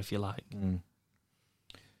laws are, if you like?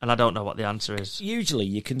 And I don't know what the answer is. Usually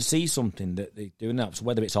you can see something that they're doing that, so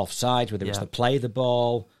whether it's offside, whether it's Yeah. the play of the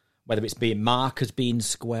ball, whether it's being markers being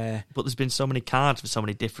square. But there's been so many cards for so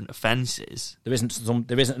many different offences. There isn't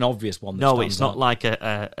an obvious one. That No, stands it's not out. like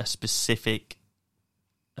a specific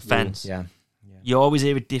offence. Yeah. You always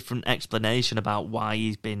hear a different explanation about why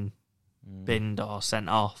he's been binned or sent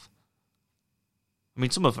off. I mean,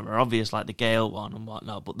 some of them are obvious, like the Gale one and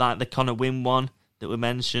whatnot, but like the Connor Wynn one that we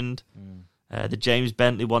mentioned, the James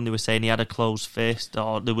Bentley one, they were saying he had a closed fist,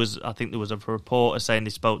 or I think there was a reporter saying they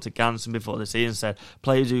spoke to Ganson before the season, said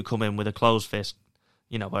players who come in with a closed fist,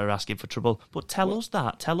 we're asking for trouble. But tell us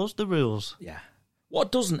the rules. Yeah.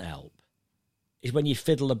 What doesn't help is when you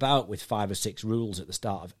fiddle about with 5 or 6 rules at the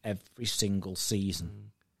start of every single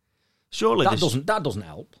season. Surely That doesn't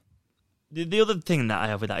help. The other thing that I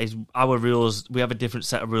have with that is our rules. We have a different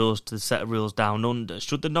set of rules to the set of rules down under.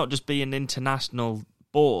 Should there not just be an international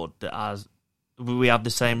board that we have the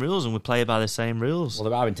same rules and we play by the same rules? Well,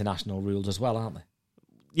 there are international rules as well, aren't there?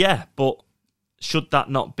 Yeah, but should that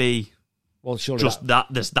not be Well, surely just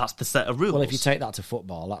that's the set of rules? Well, if you take that to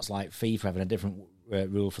football, that's like FIFA having a different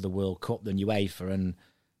rule for the World Cup than UEFA and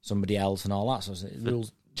somebody else and all that. So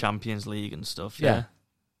rules, Champions League and stuff, Yeah.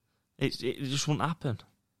 It just wouldn't happen.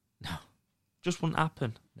 No. Just wouldn't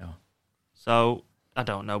happen. No. So, I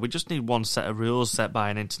don't know. We just need one set of rules set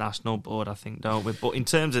by an international board, I think, don't we? But in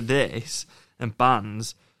terms of this and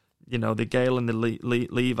bans, the Gale and the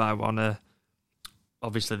Levi one are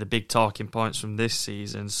obviously the big talking points from this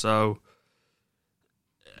season. So,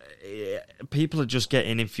 people are just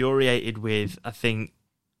getting infuriated with, I think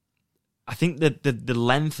that the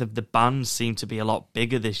length of the bans seem to be a lot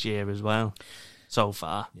bigger this year as well, so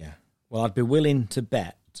far. Yeah. Well, I'd be willing to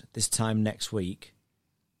bet this time next week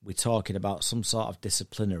we're talking about some sort of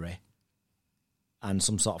disciplinary and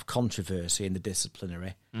some sort of controversy in the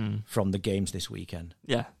disciplinary from the games this weekend.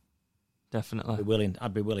 Yeah, definitely.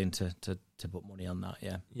 I'd be willing to put money on that,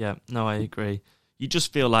 yeah. Yeah, no, I agree. You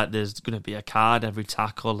just feel like there's going to be a card every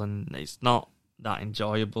tackle, and it's not that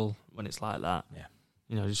enjoyable when it's like that. Yeah.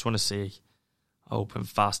 You just want to see open,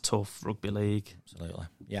 fast, tough rugby league. Absolutely,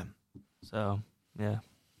 yeah. So, yeah.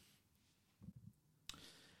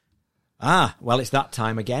 Well, it's that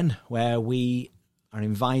time again where we are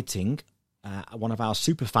inviting one of our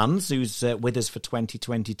super fans who's with us for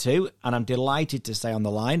 2022, and I'm delighted to say on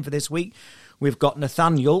the line for this week we've got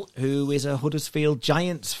Nathaniel, who is a Huddersfield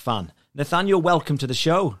Giants fan. Nathaniel, welcome to the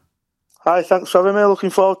show. Hi, thanks for having me.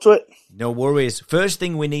 Looking forward to it. No worries. First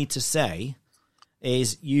thing we need to say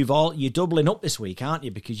is you're doubling up this week, aren't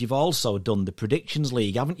you? Because you've also done the Predictions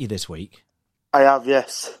League, haven't you, this week? I have,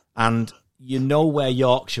 yes. And you know where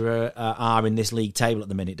Yorkshire are in this league table at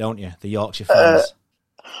the minute, don't you? The Yorkshire fans.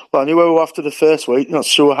 Well, I knew where we were after the first week. Not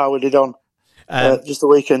sure how we did on. Just the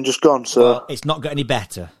weekend just gone. So Well, it's not got any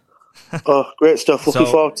better. Oh, great stuff. Looking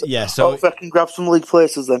forward to it. Yeah, so Hope I can grab some league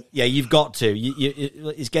places then. Yeah, you've got to.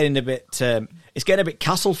 It's getting a bit. It's getting a bit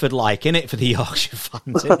Castleford-like, isn't it, for the Yorkshire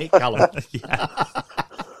fans, isn't it, Callum? Yeah.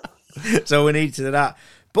 So we need to do that.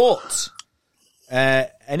 But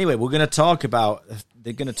anyway, we're going to talk about.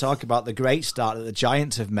 They're going to talk about the great start that the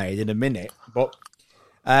Giants have made in a minute. But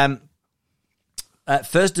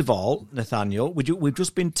first of all, Nathaniel, we've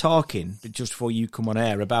just been talking just before you come on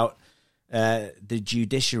air about the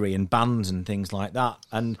judiciary and bans and things like that.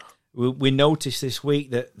 And we noticed this week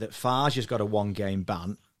that Farge has got a 1-game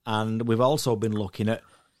ban, and we've also been looking at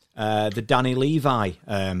the Danny Levi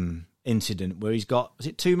incident where he's got, is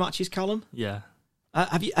it 2 matches, Callum? Yeah.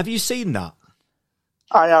 Have you seen that?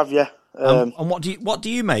 I have, yeah. And what do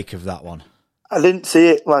you make of that one? I didn't see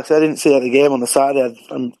it. Like I said, I didn't see it at the game on the Saturday.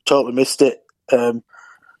 I totally missed it. And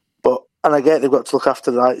I get they've got to look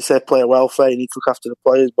after, like you say, player welfare. You need to look after the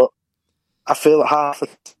players. But I feel that half of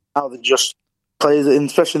how they just players,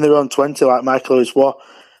 especially in their own 20, like Michael Lewis Waugh,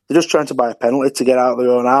 they're just trying to buy a penalty to get out of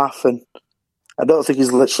their own half. And I don't think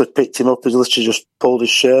he's literally picked him up. He's literally just pulled his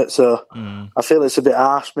shirt. So I feel it's a bit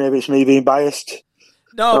harsh. Maybe it's me being biased.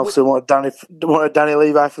 No, obviously wanted Danny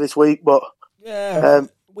Levi for this week, but yeah,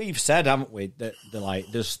 we've said, haven't we, that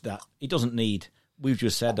that he doesn't need. We've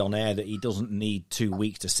just said on air that he doesn't need 2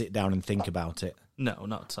 weeks to sit down and think about it. No,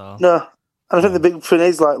 not at all. No, and I think the big thing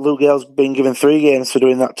is like Luke Gale's been given 3 games for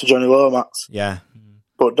doing that to Johnny Lomax. Yeah,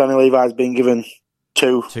 but Danny Levi's been given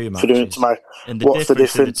 2 for doing it to my. And the what's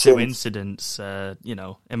difference the in difference? the 2 incidents, I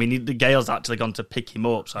mean, the Gale's actually gone to pick him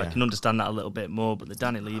up, so I can understand that a little bit more. But the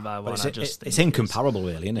Danny Levi one, it's incomparable,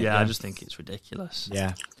 really, isn't it? Yeah, I just think it's ridiculous.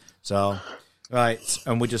 Yeah. So, right,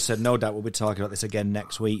 and we just said no doubt we'll be talking about this again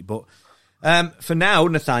next week. But for now,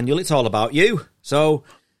 Nathaniel, it's all about you. So,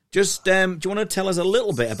 just do you want to tell us a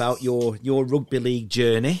little bit about your rugby league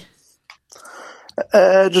journey?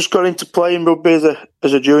 Just got into playing rugby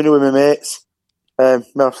as a junior with my mates.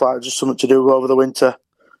 Most likely just something to do over the winter.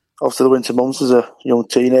 Obviously, the winter months as a young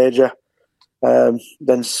teenager.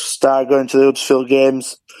 Then started going to the Huddersfield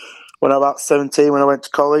games when I was about 17. When I went to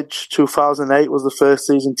college, 2008 was the first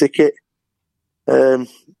season ticket. Like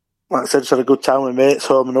I said, just had a good time with mates,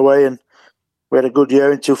 home and away, and we had a good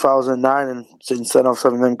year in 2009. And since then, I've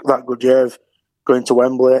having that good year of going to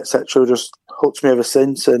Wembley, etc., just hooked me ever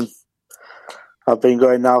since. And I've been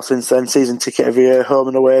going now since then. Season ticket every year, home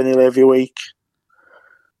and away, nearly every week.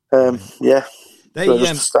 Yeah.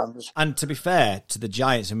 And to be fair to the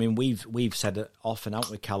Giants, I mean, we've said it often,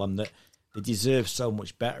 haven't we, Callum, that they deserve so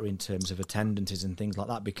much better in terms of attendances and things like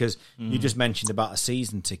that, because you just mentioned about a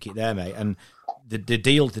season ticket there, mate, and the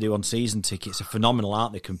deal to do on season tickets are phenomenal,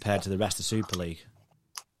 aren't they, compared to the rest of Super League?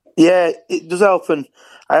 Yeah, it does help, and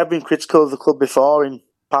I have been critical of the club before in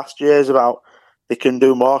past years about they can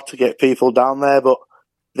do more to get people down there, but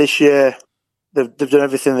this year they've done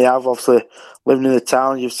everything they have. Obviously, living in the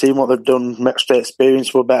town, you've seen what they've done. Extra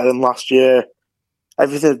experience were better than last year.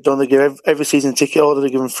 Everything they've done, they give every season ticket holder, they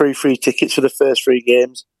give them free tickets for the first 3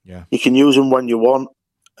 games. Yeah, you can use them when you want,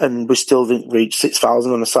 and we still didn't reach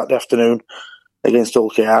 6,000 on a Saturday afternoon against Hull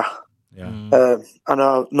KR. Yeah, I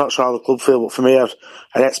know, not sure how the club feel, but for me, I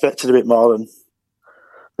expected a bit more than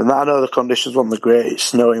that. I know the conditions weren't the great. It's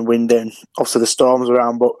snowing, windy, obviously the storms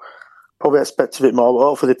around, but probably expect a bit more. But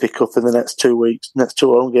hopefully they pick up in the next 2 weeks, next 2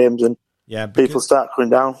 home games, and people start coming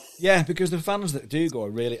down. Yeah, because the fans that do go are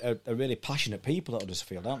really passionate people at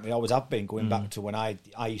Huddersfield, aren't they? Always have been, going back to when I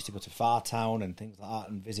used to go to Fartown and things like that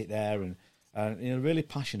and visit there, and really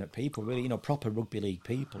passionate people, really, proper rugby league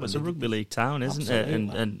people. Well, it's a rugby league town, isn't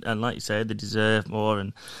Absolutely. it? And like you say, they deserve more.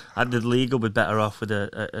 And the league will be better off with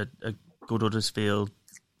a good Huddersfield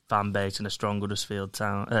fan base and a strong Huddersfield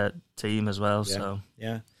team as well.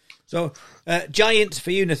 Yeah. So, Giants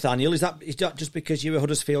for you, Nathaniel, is that just because you're a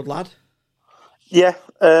Huddersfield lad? Yeah.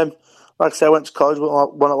 Like I said, I went to college with one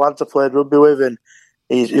of the lads I played rugby with, and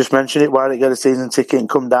he just mentioned it. Why didn't I get a season ticket and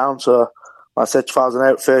come down? So, like I said,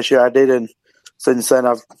 2008, first year I did, and since then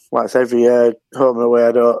I've, like I said, every year, home and away,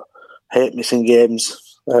 I don't hate missing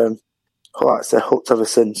games. Like I said, hooked ever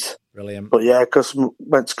since. Brilliant. But yeah, because I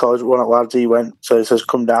went to college with one of the lads, he went, so he says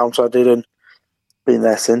come down, so I did, and been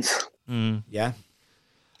there since. Yeah.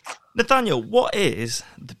 Nathaniel, what is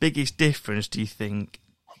the biggest difference, do you think,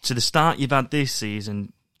 to the start you've had this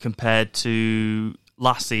season compared to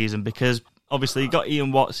last season? Because obviously you got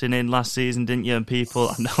Ian Watson in last season, didn't you? And people,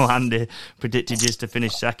 I know Andy predicted you to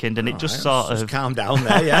finish second, and it just calm down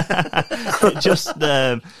there, yeah. It just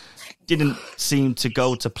didn't seem to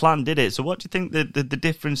go to plan, did it? So what do you think the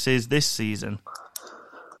difference is this season?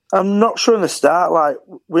 I'm not sure in the start. Like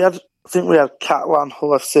I think we had Catalan,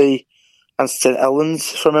 Hull FC, and St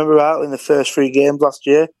Helens, if I remember rightly, in the first 3 games last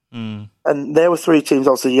year. And there were 3 teams.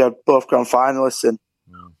 Obviously, you had both grand finalists, and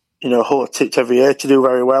Hull tipped every year to do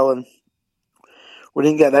very well, and we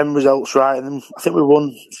didn't get them results right. And then I think we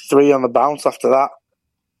won 3 on the bounce after that.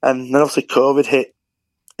 And then obviously COVID hit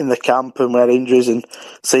in the camp, and we had injuries, and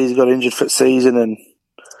Caesar got injured for the season, and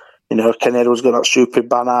Ken Edwards got that stupid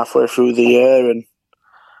ban halfway through the year and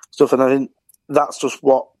stuff. And I think that's just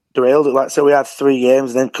what derailed it. Like I said, we had 3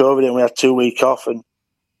 games, and then COVID, and we had 2 weeks off, and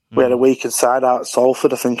we had a week inside out at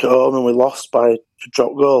Salford, I think, at home, and we lost by a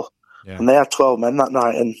drop goal. Yeah. And they had 12 men that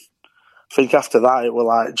night, and I think after that it was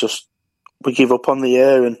like just we give up on the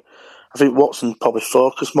year, and I think Watson probably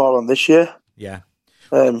focused more on this year. Yeah.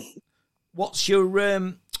 What's your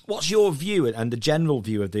view and the general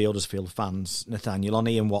view of the Huddersfield fans, Nathaniel, on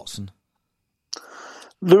Ian Watson?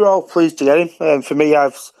 They're all pleased to get him. For me, I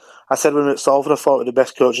said when we were at Salford, I thought we were the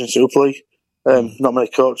best coach in Super League. Not many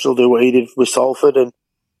coaches will do what he did with Salford,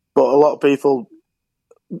 but a lot of people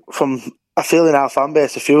I feel in our fan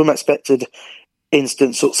base, a few of them expected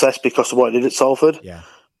instant success because of what he did at Salford. Yeah.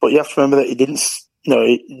 But you have to remember that he didn't.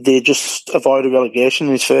 They just avoided relegation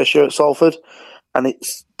in his first year at Salford, and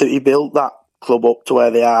it's that he built that club up to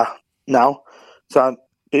where they are now. So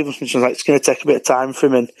people think it's going to take a bit of time for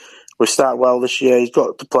him, and we start well this year. He's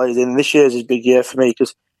got the players in. This year's his big year for me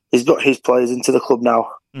because he's got his players into the club now.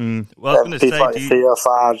 Well, I was going to people say, like Theo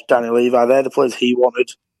Farge, Danny Levi, they're the players he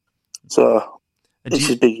wanted. So it's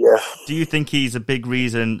his big year. Do you think he's a big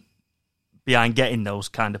reason behind getting those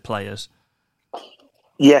kind of players?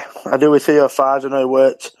 Yeah, I do with Theo Farge. I know he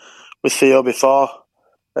worked with Theo before.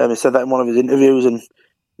 He said that in one of his interviews. And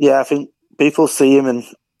yeah, I think people see him and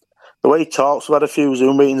the way he talks. We had a few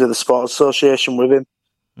Zoom meetings of the Sports Association with him.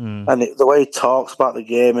 And the way he talks about the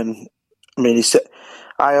game. And I mean, he said,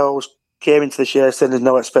 I always came into this year saying there's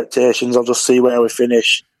no expectations. I'll just see where we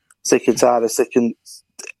finish. Sick and tired of sick and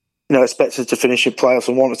expected to finish in playoffs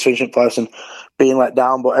and wanted to finish in playoffs and being let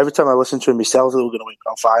down. But every time I listen to him, he sells that we're going to win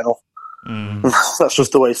grand final. That's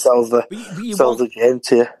just the way he sells the game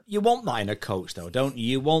to you. You want that in a coach, though, don't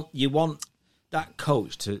you? You want that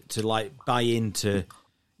coach to like buy into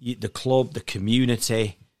the club, the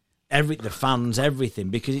community, the fans, everything,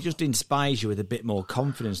 because it just inspires you with a bit more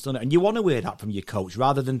confidence, doesn't it? And you want to hear that from your coach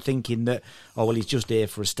rather than thinking that, oh well, he's just here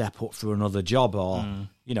for a step up for another job or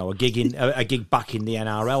a gig back in the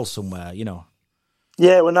NRL somewhere.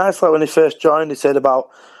 Yeah, it was nice. Like when he first joined, he said about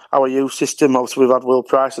our youth system. Obviously, we've had Will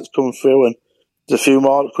Price that's coming through, and there's a few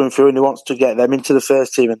more that coming through, and he wants to get them into the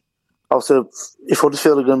first team. And also, if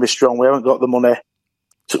Huddersfield are going to be strong, we haven't got the money.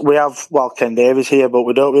 We have, Ken Davies here, but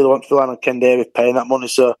we don't really want to rely on Ken Davies paying that money.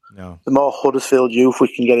 So the more Huddersfield youth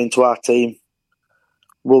we can get into our team,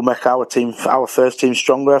 will make our first team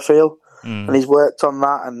stronger, I feel. And he's worked on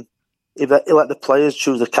that, and he let the players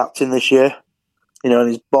choose the captain this year.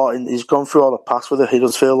 And he's gone through all the past with the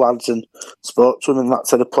Huddersfield lads and spoke to them, and that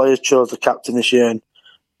said the players chose the captain this year. And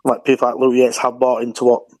like people like Luke Yates have bought into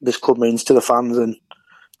what this club means to the fans, and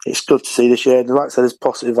it's good to see this year. And like I said, there's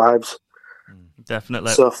positive vibes.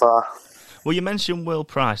 Definitely. So far. Well, you mentioned Will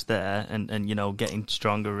Price there and getting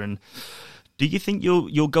stronger. And do you think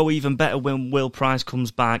you'll go even better when Will Price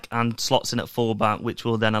comes back and slots in at fullback, which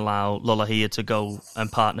will then allow Lolohea to go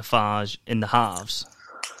and partner Farge in the halves?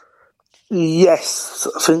 Yes.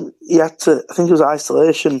 I think it was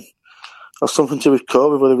isolation or something to do with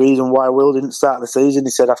COVID was the reason why Will didn't start the season, he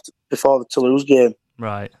said, before the Toulouse game.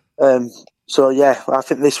 Right. So, yeah, I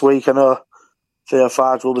think this week, I know Theo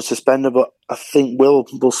Farge will be suspended, but I think Will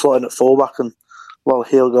slot in at fullback and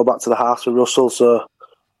he'll go back to the halves with Russell. So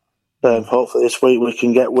hopefully this week we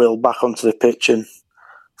can get Will back onto the pitch, and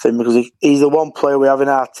because he's the one player we have in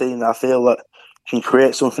our team that I feel that can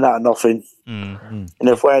create something out of nothing. And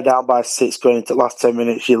if we're down by 6 going into the last 10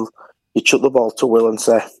 minutes, you chuck the ball to Will and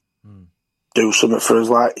say, do something for us.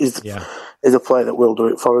 Like he's a player that will do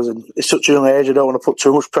it for us, and it's such a young age. I don't want to put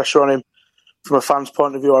too much pressure on him from a fan's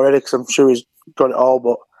point of view already, because I'm sure he's got it all.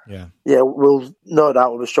 But Will no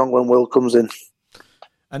doubt will be strong when Will comes in.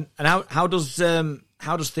 And how does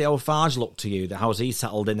Theo Farge look to you? How has he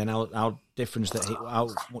settled in, and how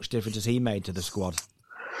much difference has he made to the squad?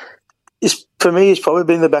 For me, he's probably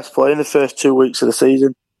been the best player in the first 2 weeks of the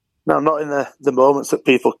season. Now, not in the moments that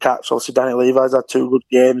people catch. Obviously, Danny Levi's had 2 good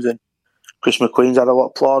games, and Chris McQueen's had a lot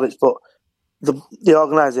of plaudits. But the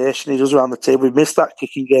organisation he does around the team, we've missed that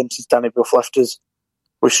kicking game since Danny Bruff left us.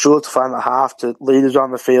 We've struggled to find that half to lead us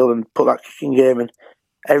around the field and put that kicking game in.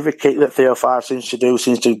 Every kick that Theo Farge seems to do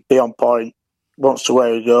seems to be on point, wants to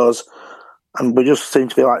where he goes. And we just seem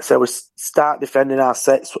to be, like I said, we start defending our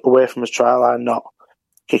sets away from his try line, not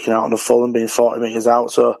kicking out on the full and being 40 metres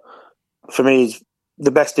out. So for me, he's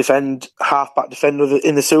the best half-back defender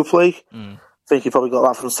in the Super League. I think he probably got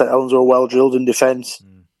that from St Helens, who are well drilled in defence.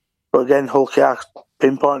 But again, Hulk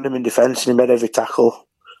pinpointed him in defence and he made every tackle.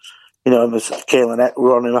 And there's Caelan Eck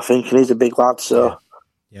were on him, I think, and he's a big lad. So,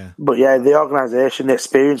 But the organisation, the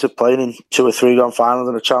experience of playing in 2 or 3 grand finals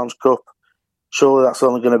and a Challenge Cup, surely that's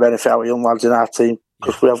only going to benefit our young lads in our team,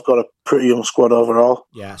 because we have got a pretty young squad overall.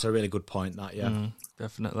 Yeah, it's a really good point, that,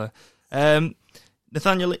 definitely.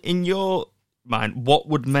 Nathaniel, in your mind, what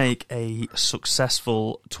would make a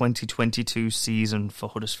successful 2022 season for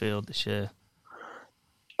Huddersfield this year?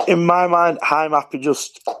 In my mind, I'm happy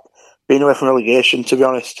just being away from relegation, to be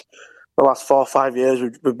honest. The last 4 or 5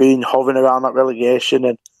 years, we've been hovering around that relegation,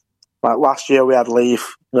 and like last year we had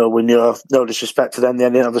Leaf. We knew, no disrespect to them, they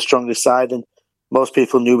didn't have the strongest side, and most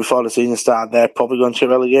people knew before the season started they're probably going to get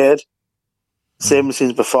relegated. Same as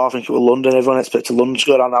since before, I think it was London. Everyone expected London to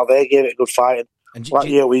go down. Now they gave it a good fight. And that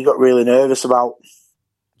year we got really nervous about.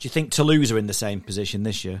 Do you think Toulouse are in the same position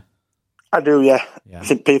this year? I do, yeah. I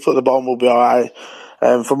think people at the bottom will be all right.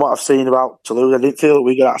 From what I've seen about Toulouse, I didn't feel that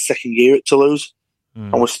we got out of second gear at Toulouse,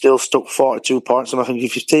 and we're still stuck 42 points. And I think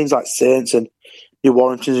if your teams like Saints and your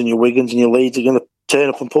Warringtons and your Wigans and your Leeds are going to turn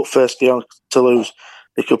up and put first gear on Toulouse,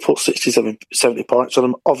 they could put 60, 70 points on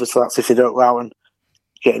them. Obviously, that's if they don't go out and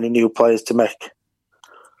get any new players to make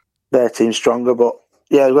their team stronger. But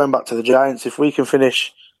yeah, going back to the Giants, if we can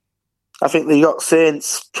finish, I think they got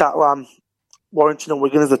Saints, Catalan, Warrington and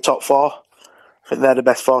Wigan as the top 4. I think they're the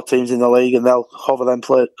best 4 teams in the league, and they'll cover them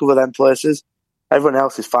places. Everyone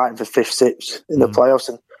else is fighting for 5th, 6th in the playoffs,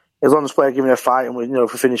 and as long as we're giving a fight, and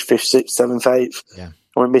if we finish 5th, 6th, 7th, 8th, and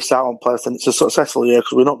we miss out on players, then it's a successful year,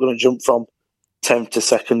 because we're not going to jump from 10th to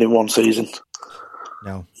 2nd in one season.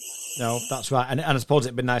 No, that's right. And I suppose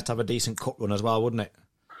it'd be nice to have a decent cup run as well, wouldn't it?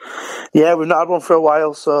 Yeah, we've not had one for a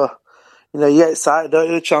while, so you get excited, don't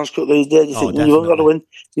you? The Challenge Cup these days. You think definitely.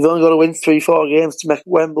 you've only got to win 3-4 games to make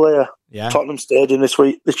Wembley or Tottenham Stadium this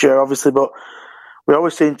year, obviously. But we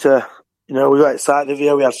always seem to, we got excited the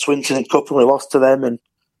year we had Swinton in Cup and we lost to them. And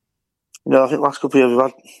I think last couple of years we've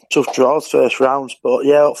had tough draws first rounds. But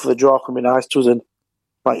hope for the draw can be nice to us. And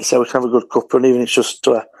like you said, we can have a good cup run, even if it's just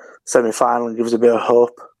to a semi-final, and give us a bit of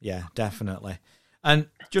hope. Yeah, definitely. And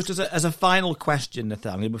just as a final question,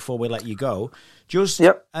 Nathaniel, before we let you go, you've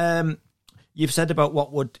said about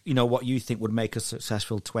what you think would make a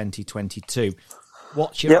successful 2022.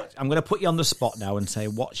 I'm going to put you on the spot now and say,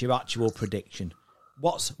 what's your actual prediction?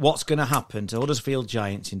 What's going to happen to Huddersfield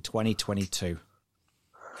Giants in 2022?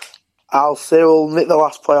 I'll say we'll nick the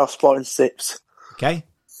last playoff spot in 6th. Okay.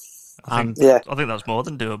 I think that's more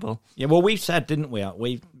than doable. Yeah, well, we've said, didn't we?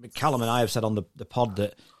 Callum and I have said on the pod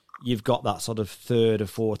that you've got that sort of 3rd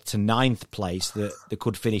or 4th to 9th place that they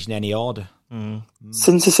could finish in any order.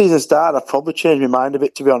 Since the season started, I've probably changed my mind a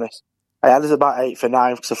bit, to be honest. I had us about 8th or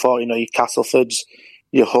 9th because I thought, your Castlefords,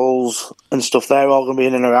 your Hulls and stuff, they're all going to be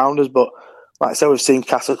in and around us. But like I said, we've seen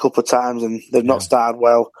Castle a couple of times and they've not started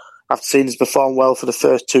well. I've seen us perform well for the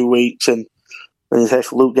first 2 weeks. And when you say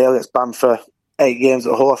if Luke Gale gets banned for 8 games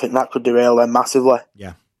at Hull, I think that could derail them massively.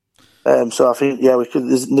 Yeah. So I think, we could.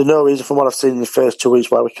 There's no reason from what I've seen in the first 2 weeks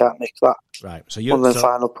why we can't nick that. Right. So one of the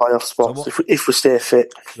final playoff spots if we stay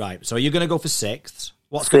fit. Right. So you're going to go for 6th.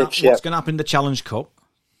 What's going to happen in the Challenge Cup?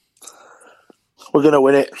 We're going to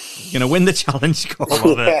win it. You're going to win the Challenge Cup. I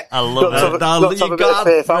love it. I love it. You got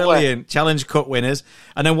faith, brilliant Challenge Cup winners.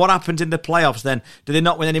 And then what happens in the playoffs then? Do they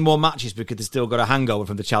not win any more matches because they've still got a hangover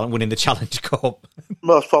from winning the Challenge Cup?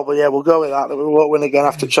 Most probably, yeah. We'll go with that. We won't win again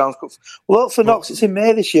after Challenge Cup. Well, for Knox, it's in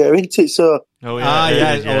May this year, isn't it? So. Oh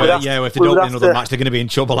yeah. Well, if they don't win another match, they're going to be in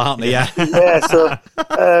trouble, aren't they? Yeah. So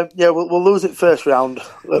we'll lose it first round at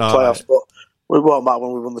playoffs, but it won't matter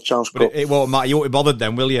when we win the Challenge Cup. It won't matter. You won't be bothered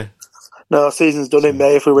then, will you? No, season's done in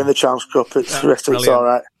May. If we win the Challenge Cup, the rest of it's all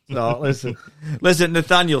right. No, listen,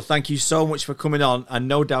 Nathaniel, thank you so much for coming on, and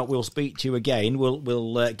no doubt we'll speak to you again.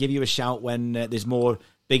 We'll give you a shout when there's more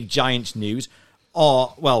big Giants news,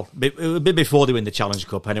 it'll be before they win the Challenge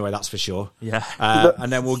Cup anyway. That's for sure. Yeah, and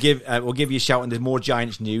then we'll give you a shout when there's more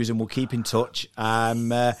Giants news, and we'll keep in touch.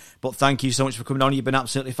 But thank you so much for coming on. You've been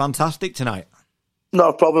absolutely fantastic tonight.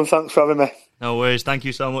 Not a problem. Thanks for having me. No worries. Thank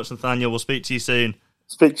you so much, Nathaniel. We'll speak to you soon.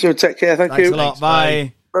 Speak to you. Take care. Thanks a lot.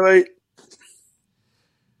 Bye. Bye.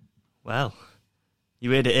 Well,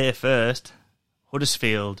 you heard it here first.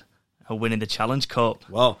 Huddersfield are winning the Challenge Cup.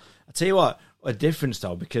 Well, I tell you what, a difference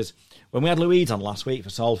though, because when we had Louise on last week for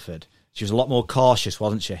Salford, she was a lot more cautious,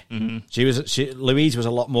 wasn't she? Mm-hmm. Louise was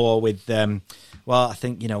a lot more with. I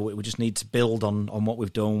think we just need to build on what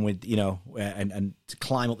we've done with and to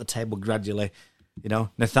climb up the table gradually.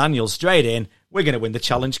 Nathaniel straight in. We're going to win the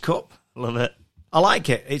Challenge Cup. Love it. I like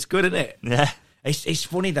it. It's good, isn't it? Yeah. It's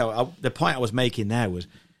funny, though. The point I was making there was,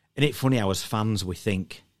 isn't it funny how as fans we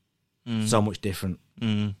think so much different?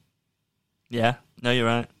 Mm. Yeah. No, you're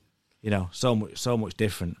right. So much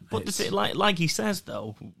different. But like he says,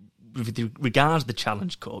 though, with regards to the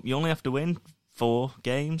Challenge Cup, you only have to win 4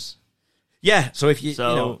 games. Yeah, so if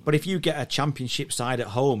but if you get a championship side at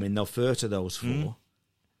home in the first of those 4,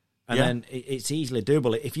 and then it's easily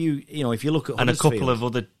doable. If you look at and a couple of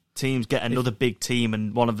other teams get another big team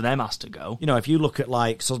and one of them has to go. If you look at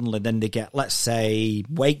suddenly then they get, let's say,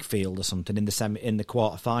 Wakefield or something in the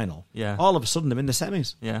quarter final. Yeah. All of a sudden they're in the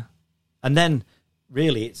semis. Yeah. And then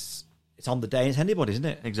really it's on the day, it's anybody's, isn't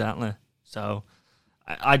it? Exactly. So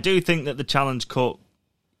I do think that the Challenge Cup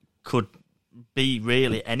could be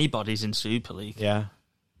really anybody's in Super League. Yeah.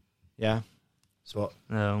 Yeah.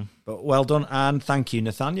 No. But well done, and thank you,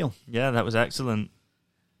 Nathaniel. Yeah, that was excellent.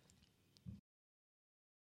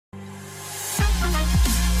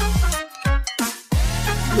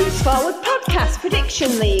 Loose Forward Podcast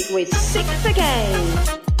Prediction League with 6th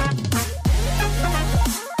again.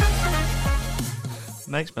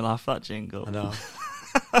 Makes me laugh, that jingle. I know.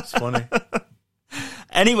 It's funny.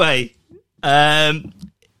 Anyway,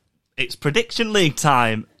 it's Prediction League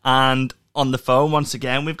time, and on the phone once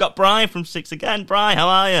again, we've got Bri from 6 again. Bri, how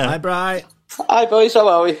are you? Hi, Bri. Hi, boys. How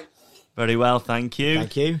are we? Very well, thank you.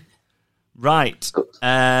 Thank you. Right.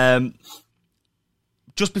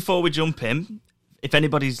 Just before we jump in, if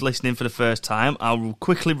anybody's listening for the first time, I'll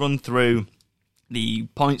quickly run through the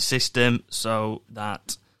point system so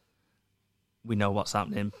that we know what's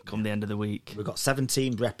happening come the end of the week. We've got 7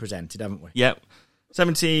 teams represented, haven't we? Yep.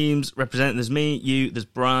 7 teams represented. There's me, you, there's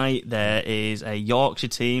Bri. There is a Yorkshire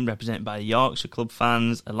team represented by the Yorkshire club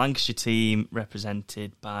fans, a Lancashire team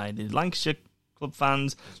represented by the Lancashire club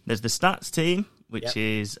fans. There's the stats team, which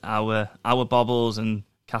is our bobbles and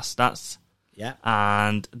cast stats Yeah.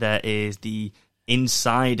 And there is the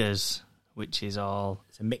Insiders, which is all...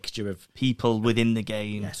 It's a mixture of... people within the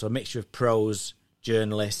game. Yeah, so a mixture of pros,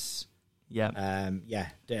 journalists... Yeah.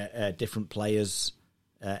 Different players,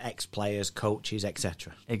 ex-players, coaches,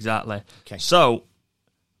 etc. Exactly. Okay. So,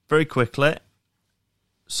 very quickly,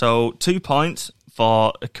 2 points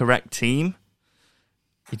for a correct team.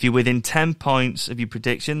 If you're within 10 points of your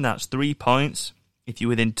prediction, that's 3 points. If you're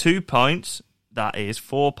within 2 points, that is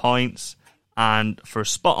 4 points. And for a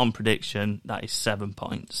spot-on prediction, that is 7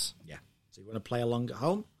 points. Yeah. So you want to play along at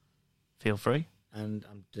home? Feel free. And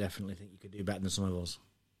I definitely think you could do better than some of us.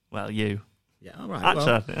 Well, you. Yeah, all right.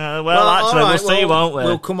 Actually, all we'll right, see, won't we?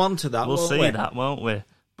 We'll come on to that. We'll see that, won't we?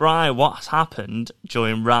 Bri, what's happened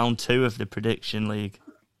during round 2 of the prediction league?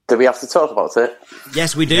 Do we have to talk about it?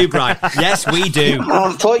 Yes, we do, Brian. Yes, we do.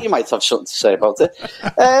 I thought you might have something to say about it.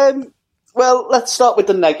 Well, let's start with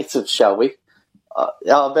the negatives, shall we?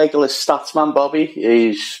 Our regular statsman, Bobby,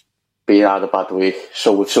 he's been had a bad week,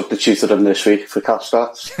 so we've substituted him this week for cash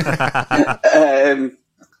stats.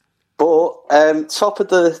 But top of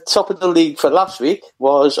the league for last week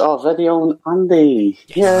was our very own Andy.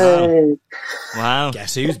 Yay! Wow.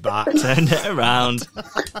 Guess who's back? Turned it around.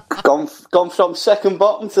 Gone from second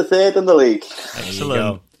bottom to third in the league.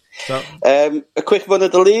 Excellent. So, a quick run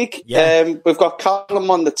of the league. Yeah. We've got Callum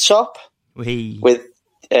on the top with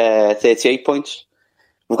 38 points.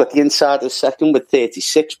 We've got the Insiders second with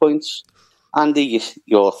 36 points. Andy,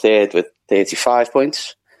 you're third with 35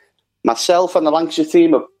 points. Myself and the Lancashire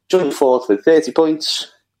team are joint fourth with 30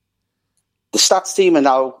 points. The Stats team are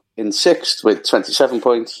now in sixth with 27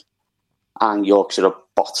 points. And Yorkshire are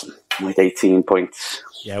bottom with 18 points.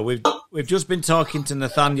 Yeah, we've just been talking to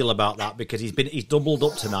Nathaniel about that because he's doubled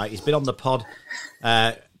up tonight. He's been on the pod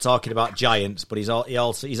talking about Giants, but he's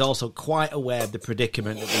also quite aware of the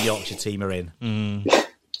predicament that the Yorkshire team are in. Mm.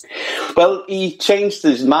 Well, he changed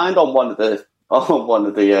his mind on one of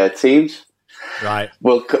the teams. Right.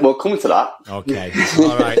 We'll come to that. Okay.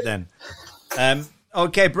 All right then.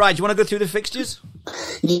 Okay, Brad, do you want to go through the fixtures?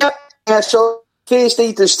 Yeah. So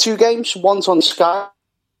Thursday there's 2 games. One's on Sky.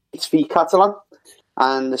 It's v Catalan,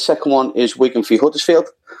 and the second one is Wigan v Huddersfield.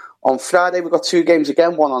 On Friday we've got 2 games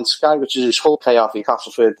again. One on Sky, which is Hull KR v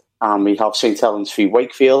Castleford, and we have St Helens v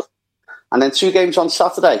Wakefield. And then 2 games on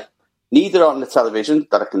Saturday. Neither on the television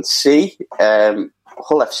that I can see. Hull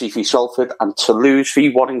FC v Salford and Toulouse v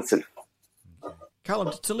Warrington. Callum,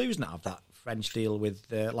 did Toulouse not have that French deal with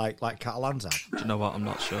like Catalans have? Do you know what? I'm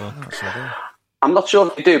not sure. I'm not sure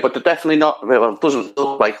if they do, but they're definitely not. Well, it doesn't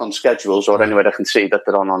look like on schedules or anywhere I can see that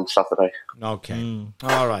they're on Saturday. Okay.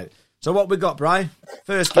 All right. So what we got, Brian?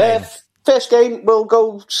 First game. First game, we'll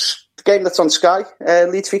go the game that's on Sky,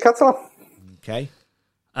 Leeds v Catalan. Okay.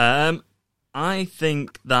 I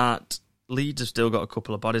think that Leeds have still got a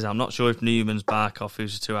couple of bodies. I'm not sure if Newman's back or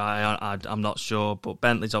Fusitu. I'm not sure, but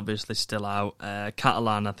Bentley's obviously still out.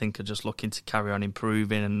 Catalan, I think, are just looking to carry on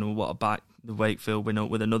improving, and what about the Wakefield win up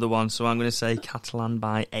with another one? So I'm going to say Catalan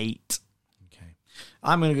by 8. Okay.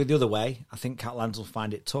 I'm going to go the other way. I think Catalans will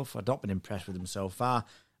find it tough. I've not been impressed with them so far.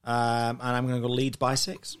 And I'm going to go Leeds by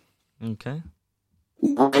 6. Okay.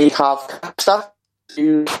 We have Stats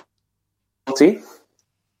to 14.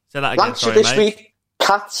 Say that again, Lancashire this week,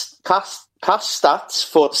 cast stats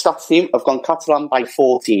for the Stats team have gone Catalan by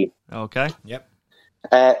 14. Okay. Yep.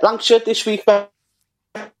 Lancashire this week,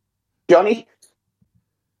 Johnny.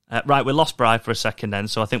 Right, we lost Bri for a second then,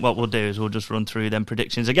 so I think what we'll do is we'll just run through them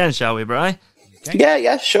predictions again, shall we, Bri? Okay.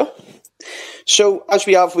 Yeah, sure. So, as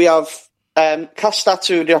we have cast stats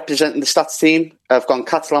who representing the Stats team have gone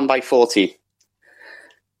Catalan by 14.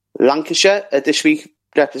 Lancashire this week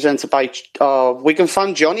represented by Wigan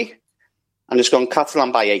fan Johnny, and has gone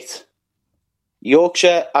Catalan by 8.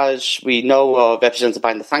 Yorkshire, as we know, are represented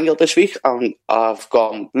by Nathaniel this week, and have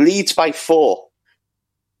gone Leeds by 4.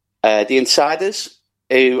 The Insiders,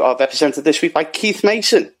 who are represented this week by Keith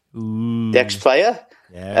Mason, the ex-player.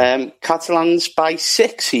 Yeah. Catalans by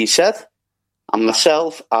 6, he said. And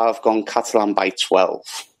myself, I've gone Catalan by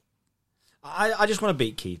 12. I just want to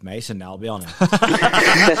beat Keith Mason now, I'll be honest.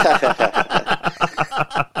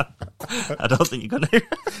 I don't think you're going to.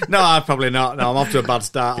 No, probably not. No, I'm off to a bad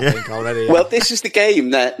start, I think, already. Yeah. Well, this is the game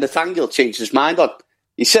that Nathaniel changed his mind on.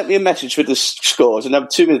 He sent me a message with the scores, and then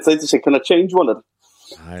 2 minutes later said, can I change one of them?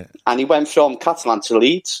 Right. And he went from Catalan to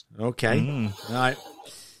Leeds. Okay. Right.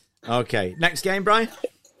 Okay. Next game, Brian?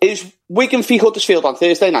 Is Wigan v Huddersfield on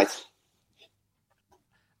Thursday night?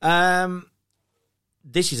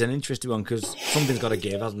 This is an interesting one because something's got to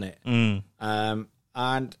give, hasn't it? And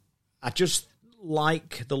I just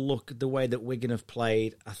like the way that Wigan have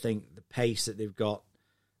played. I think the pace that they've got.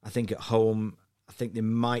 I think at home, I think they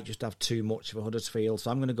might just have too much of a Huddersfield,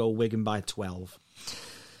 so I'm going to go Wigan by 12.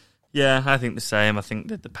 Yeah, I think the same. I think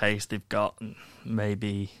that the pace they've got,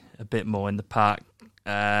 maybe a bit more in the pack.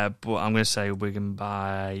 But I'm going to say Wigan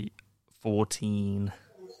by 14.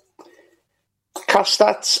 Cash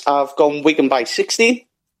stats, I've gone Wigan by 16.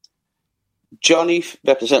 Johnny,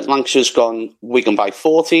 representing Lancashire's gone Wigan by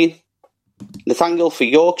 14. Nathaniel for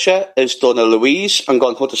Yorkshire has done a Louise and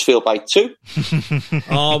gone Huddersfield by 2.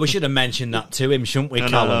 Oh, we should have mentioned that to him, shouldn't we,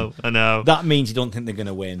 Callum? I know. That means you don't think they're going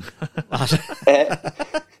to win.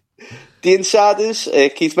 The Insiders,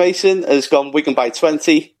 Keith Mason, has gone Wigan by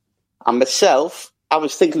 20. And myself, I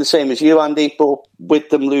was thinking the same as you, Andy, but with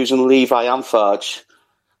them losing Levi and Farge,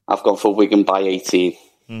 I've gone for Wigan by 18.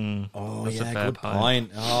 Oh, That's a yeah, fair good point.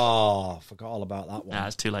 Oh, I forgot all about that one. Nah,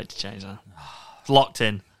 it's too late to change that. It's locked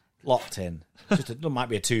in. Locked in. There might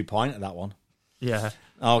be a 2-point at that one. Yeah.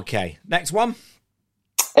 Okay, next one.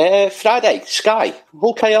 Friday, Sky,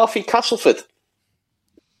 Hull KR v Castleford.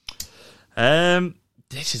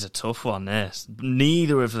 This is a tough one, this.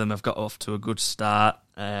 Neither of them have got off to a good start.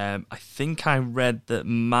 I think I read that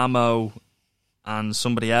Mamo and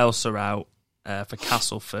somebody else are out for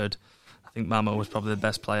Castleford. I think Mamo was probably the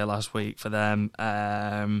best player last week for them.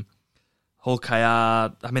 Hull KR,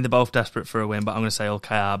 I mean, they're both desperate for a win, but I'm going to say Hull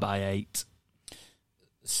KR by 8.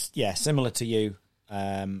 Yeah, similar to you.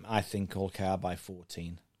 I think Hull KR by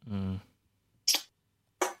 14.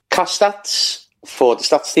 Cash stats for the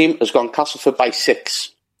stats team has gone Castleford by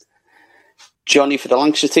 6. Johnny for the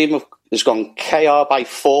Lancashire team has gone KR by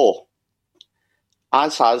 4.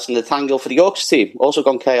 As has Nathaniel for the Yorkshire team, also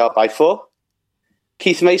gone KR by 4.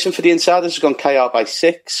 Keith Mason for the Insiders has gone KR by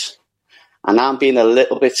 6. And I'm being a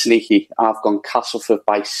little bit sneaky. I've gone Castleford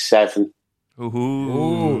by 7.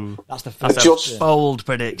 Ooh. That's the first. Just bold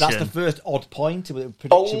prediction. That's the first odd point with the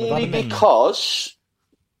prediction. Only because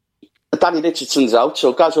Danny Richardson's out,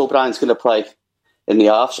 so Gaz O'Brien's going to play in the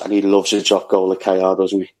halves, and he loves a drop goal at KR,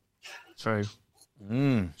 doesn't he? True.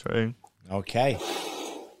 True. Okay.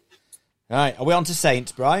 Right, are we on to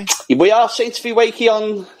Saints, Bri? We are Saints v Wakey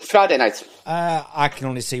on Friday night. I can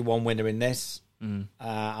only see one winner in this.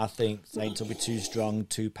 I think Saints will be too strong,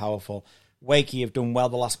 too powerful. Wakey have done well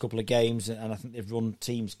the last couple of games, and I think they've run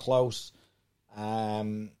teams close.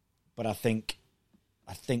 But I think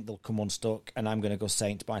they'll come unstuck, and I'm going to go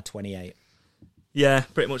Saints by 28. Yeah,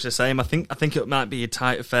 pretty much the same. I think it might be a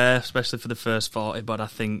tight affair, especially for the first 40, but I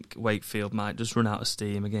think Wakefield might just run out of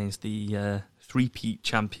steam against the three-peat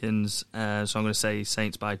champions. So I'm going to say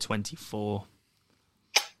Saints by 24.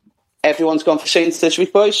 Everyone's gone for Saints this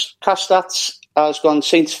week, boys. Cash stats has gone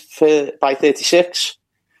Saints by 36.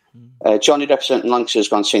 Johnny representing Lancashire has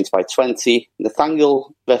gone Saints by 20.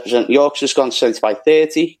 Nathaniel representing Yorkshire has gone Saints by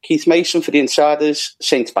 30. Keith Mason for the Insiders,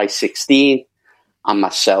 Saints by 16. And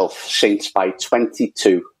myself, Saints by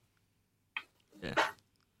 22. Yeah.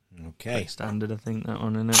 Okay. Pretty standard, I think, that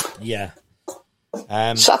one, isn't it? Yeah.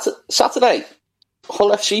 Saturday,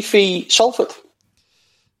 Hull FC v Salford.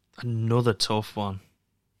 Another tough one,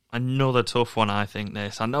 I think,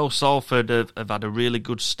 this. I know Salford have had a really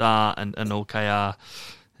good start, and OKR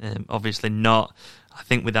obviously not. I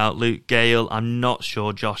think without Luke Gale, I'm not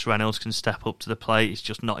sure Josh Reynolds can step up to the plate. He's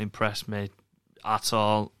just not impressed me at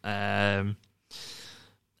all. And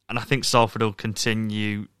I think Salford will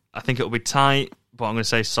continue. I think it'll be tight, but I'm going to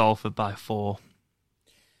say Salford by 4.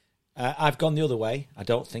 I've gone the other way. I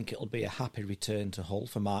don't think it'll be a happy return to Hull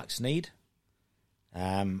for Mark Sneed.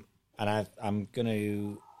 And I'm going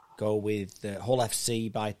to go with Hull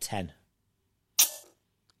FC by 10.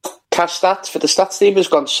 Cash stats for the stats team has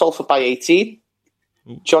gone Salford by 18.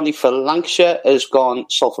 Johnny for Lancashire has gone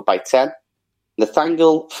Salford by 10.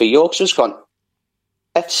 Nathaniel for Yorkshire has gone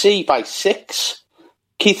FC by 6.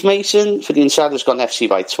 Keith Mason for the Insiders has gone FC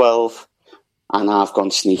by 12. And I've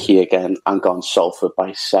gone sneaky again and gone Salford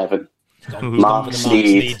by 7. Mark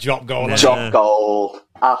Sneed, drop goal. Drop goal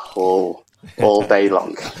at Hull all day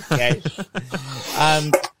long. Okay.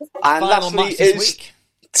 And lastly is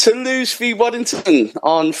Toulouse v Waddington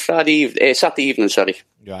on Saturday evening.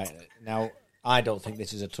 Right. Now, I don't think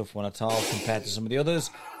this is a tough one at all compared to some of the others.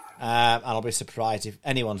 And I'll be surprised if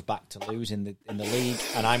anyone's back to lose in the league.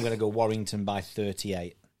 And I'm going to go Warrington by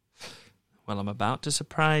 38. Well, I'm about to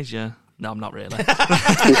surprise you. No, I'm not really.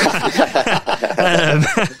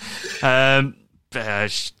 I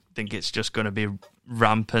think it's just going to be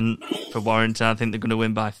rampant for Warrington. I think they're going to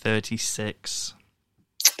win by 36.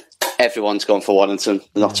 Everyone's gone for Waddington.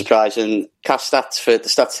 Not surprising. Cash stats for the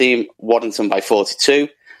stats team, Waddington by 42.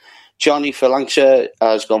 Johnny for Lancashire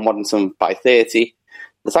has gone Waddington by 30.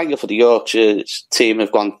 Nathaniel for the Yorkshire team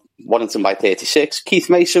have gone Waddington by 36.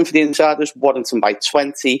 Keith Mason for the Insiders, Waddington by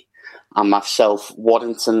 20. and myself,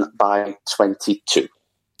 Warrington by 22.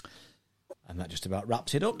 And that just about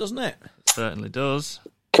wraps it up, doesn't it? Certainly does.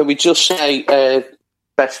 Can we just say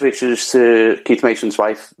best wishes to Keith Mason's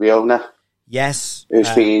wife, Riona? Yes. Who's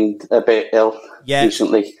been a bit ill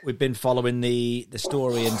recently. We've been following the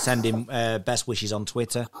story and sending best wishes on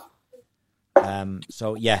Twitter. Best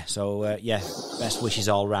wishes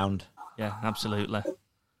all round. Yeah, absolutely.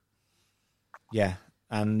 Yeah,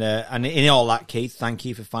 and in all that, Keith, thank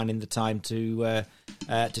you for finding the time to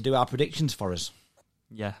do our predictions for us.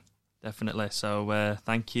 Yeah, definitely. So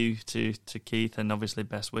thank you to Keith, and obviously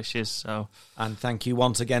best wishes. So, and thank you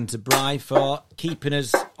once again to Bri for keeping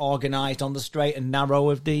us organised on the straight and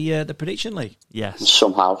narrow of the prediction league. Yes,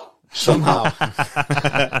 somehow. Somehow.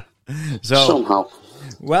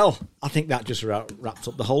 Well, I think that just wraps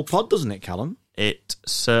up the whole pod, doesn't it, Callum? It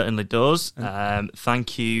certainly does.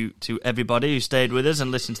 Thank you to everybody who stayed with us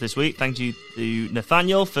and listened to this week. Thank you to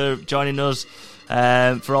Nathaniel for joining us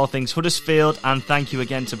for all things Huddersfield, and thank you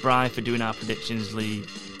again to Bri for doing our predictions league.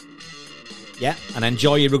 Yeah, and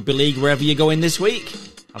enjoy your rugby league wherever you're going this week.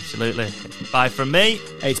 Absolutely. Bye from me.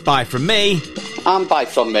 It's bye from me. And bye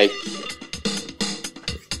from me.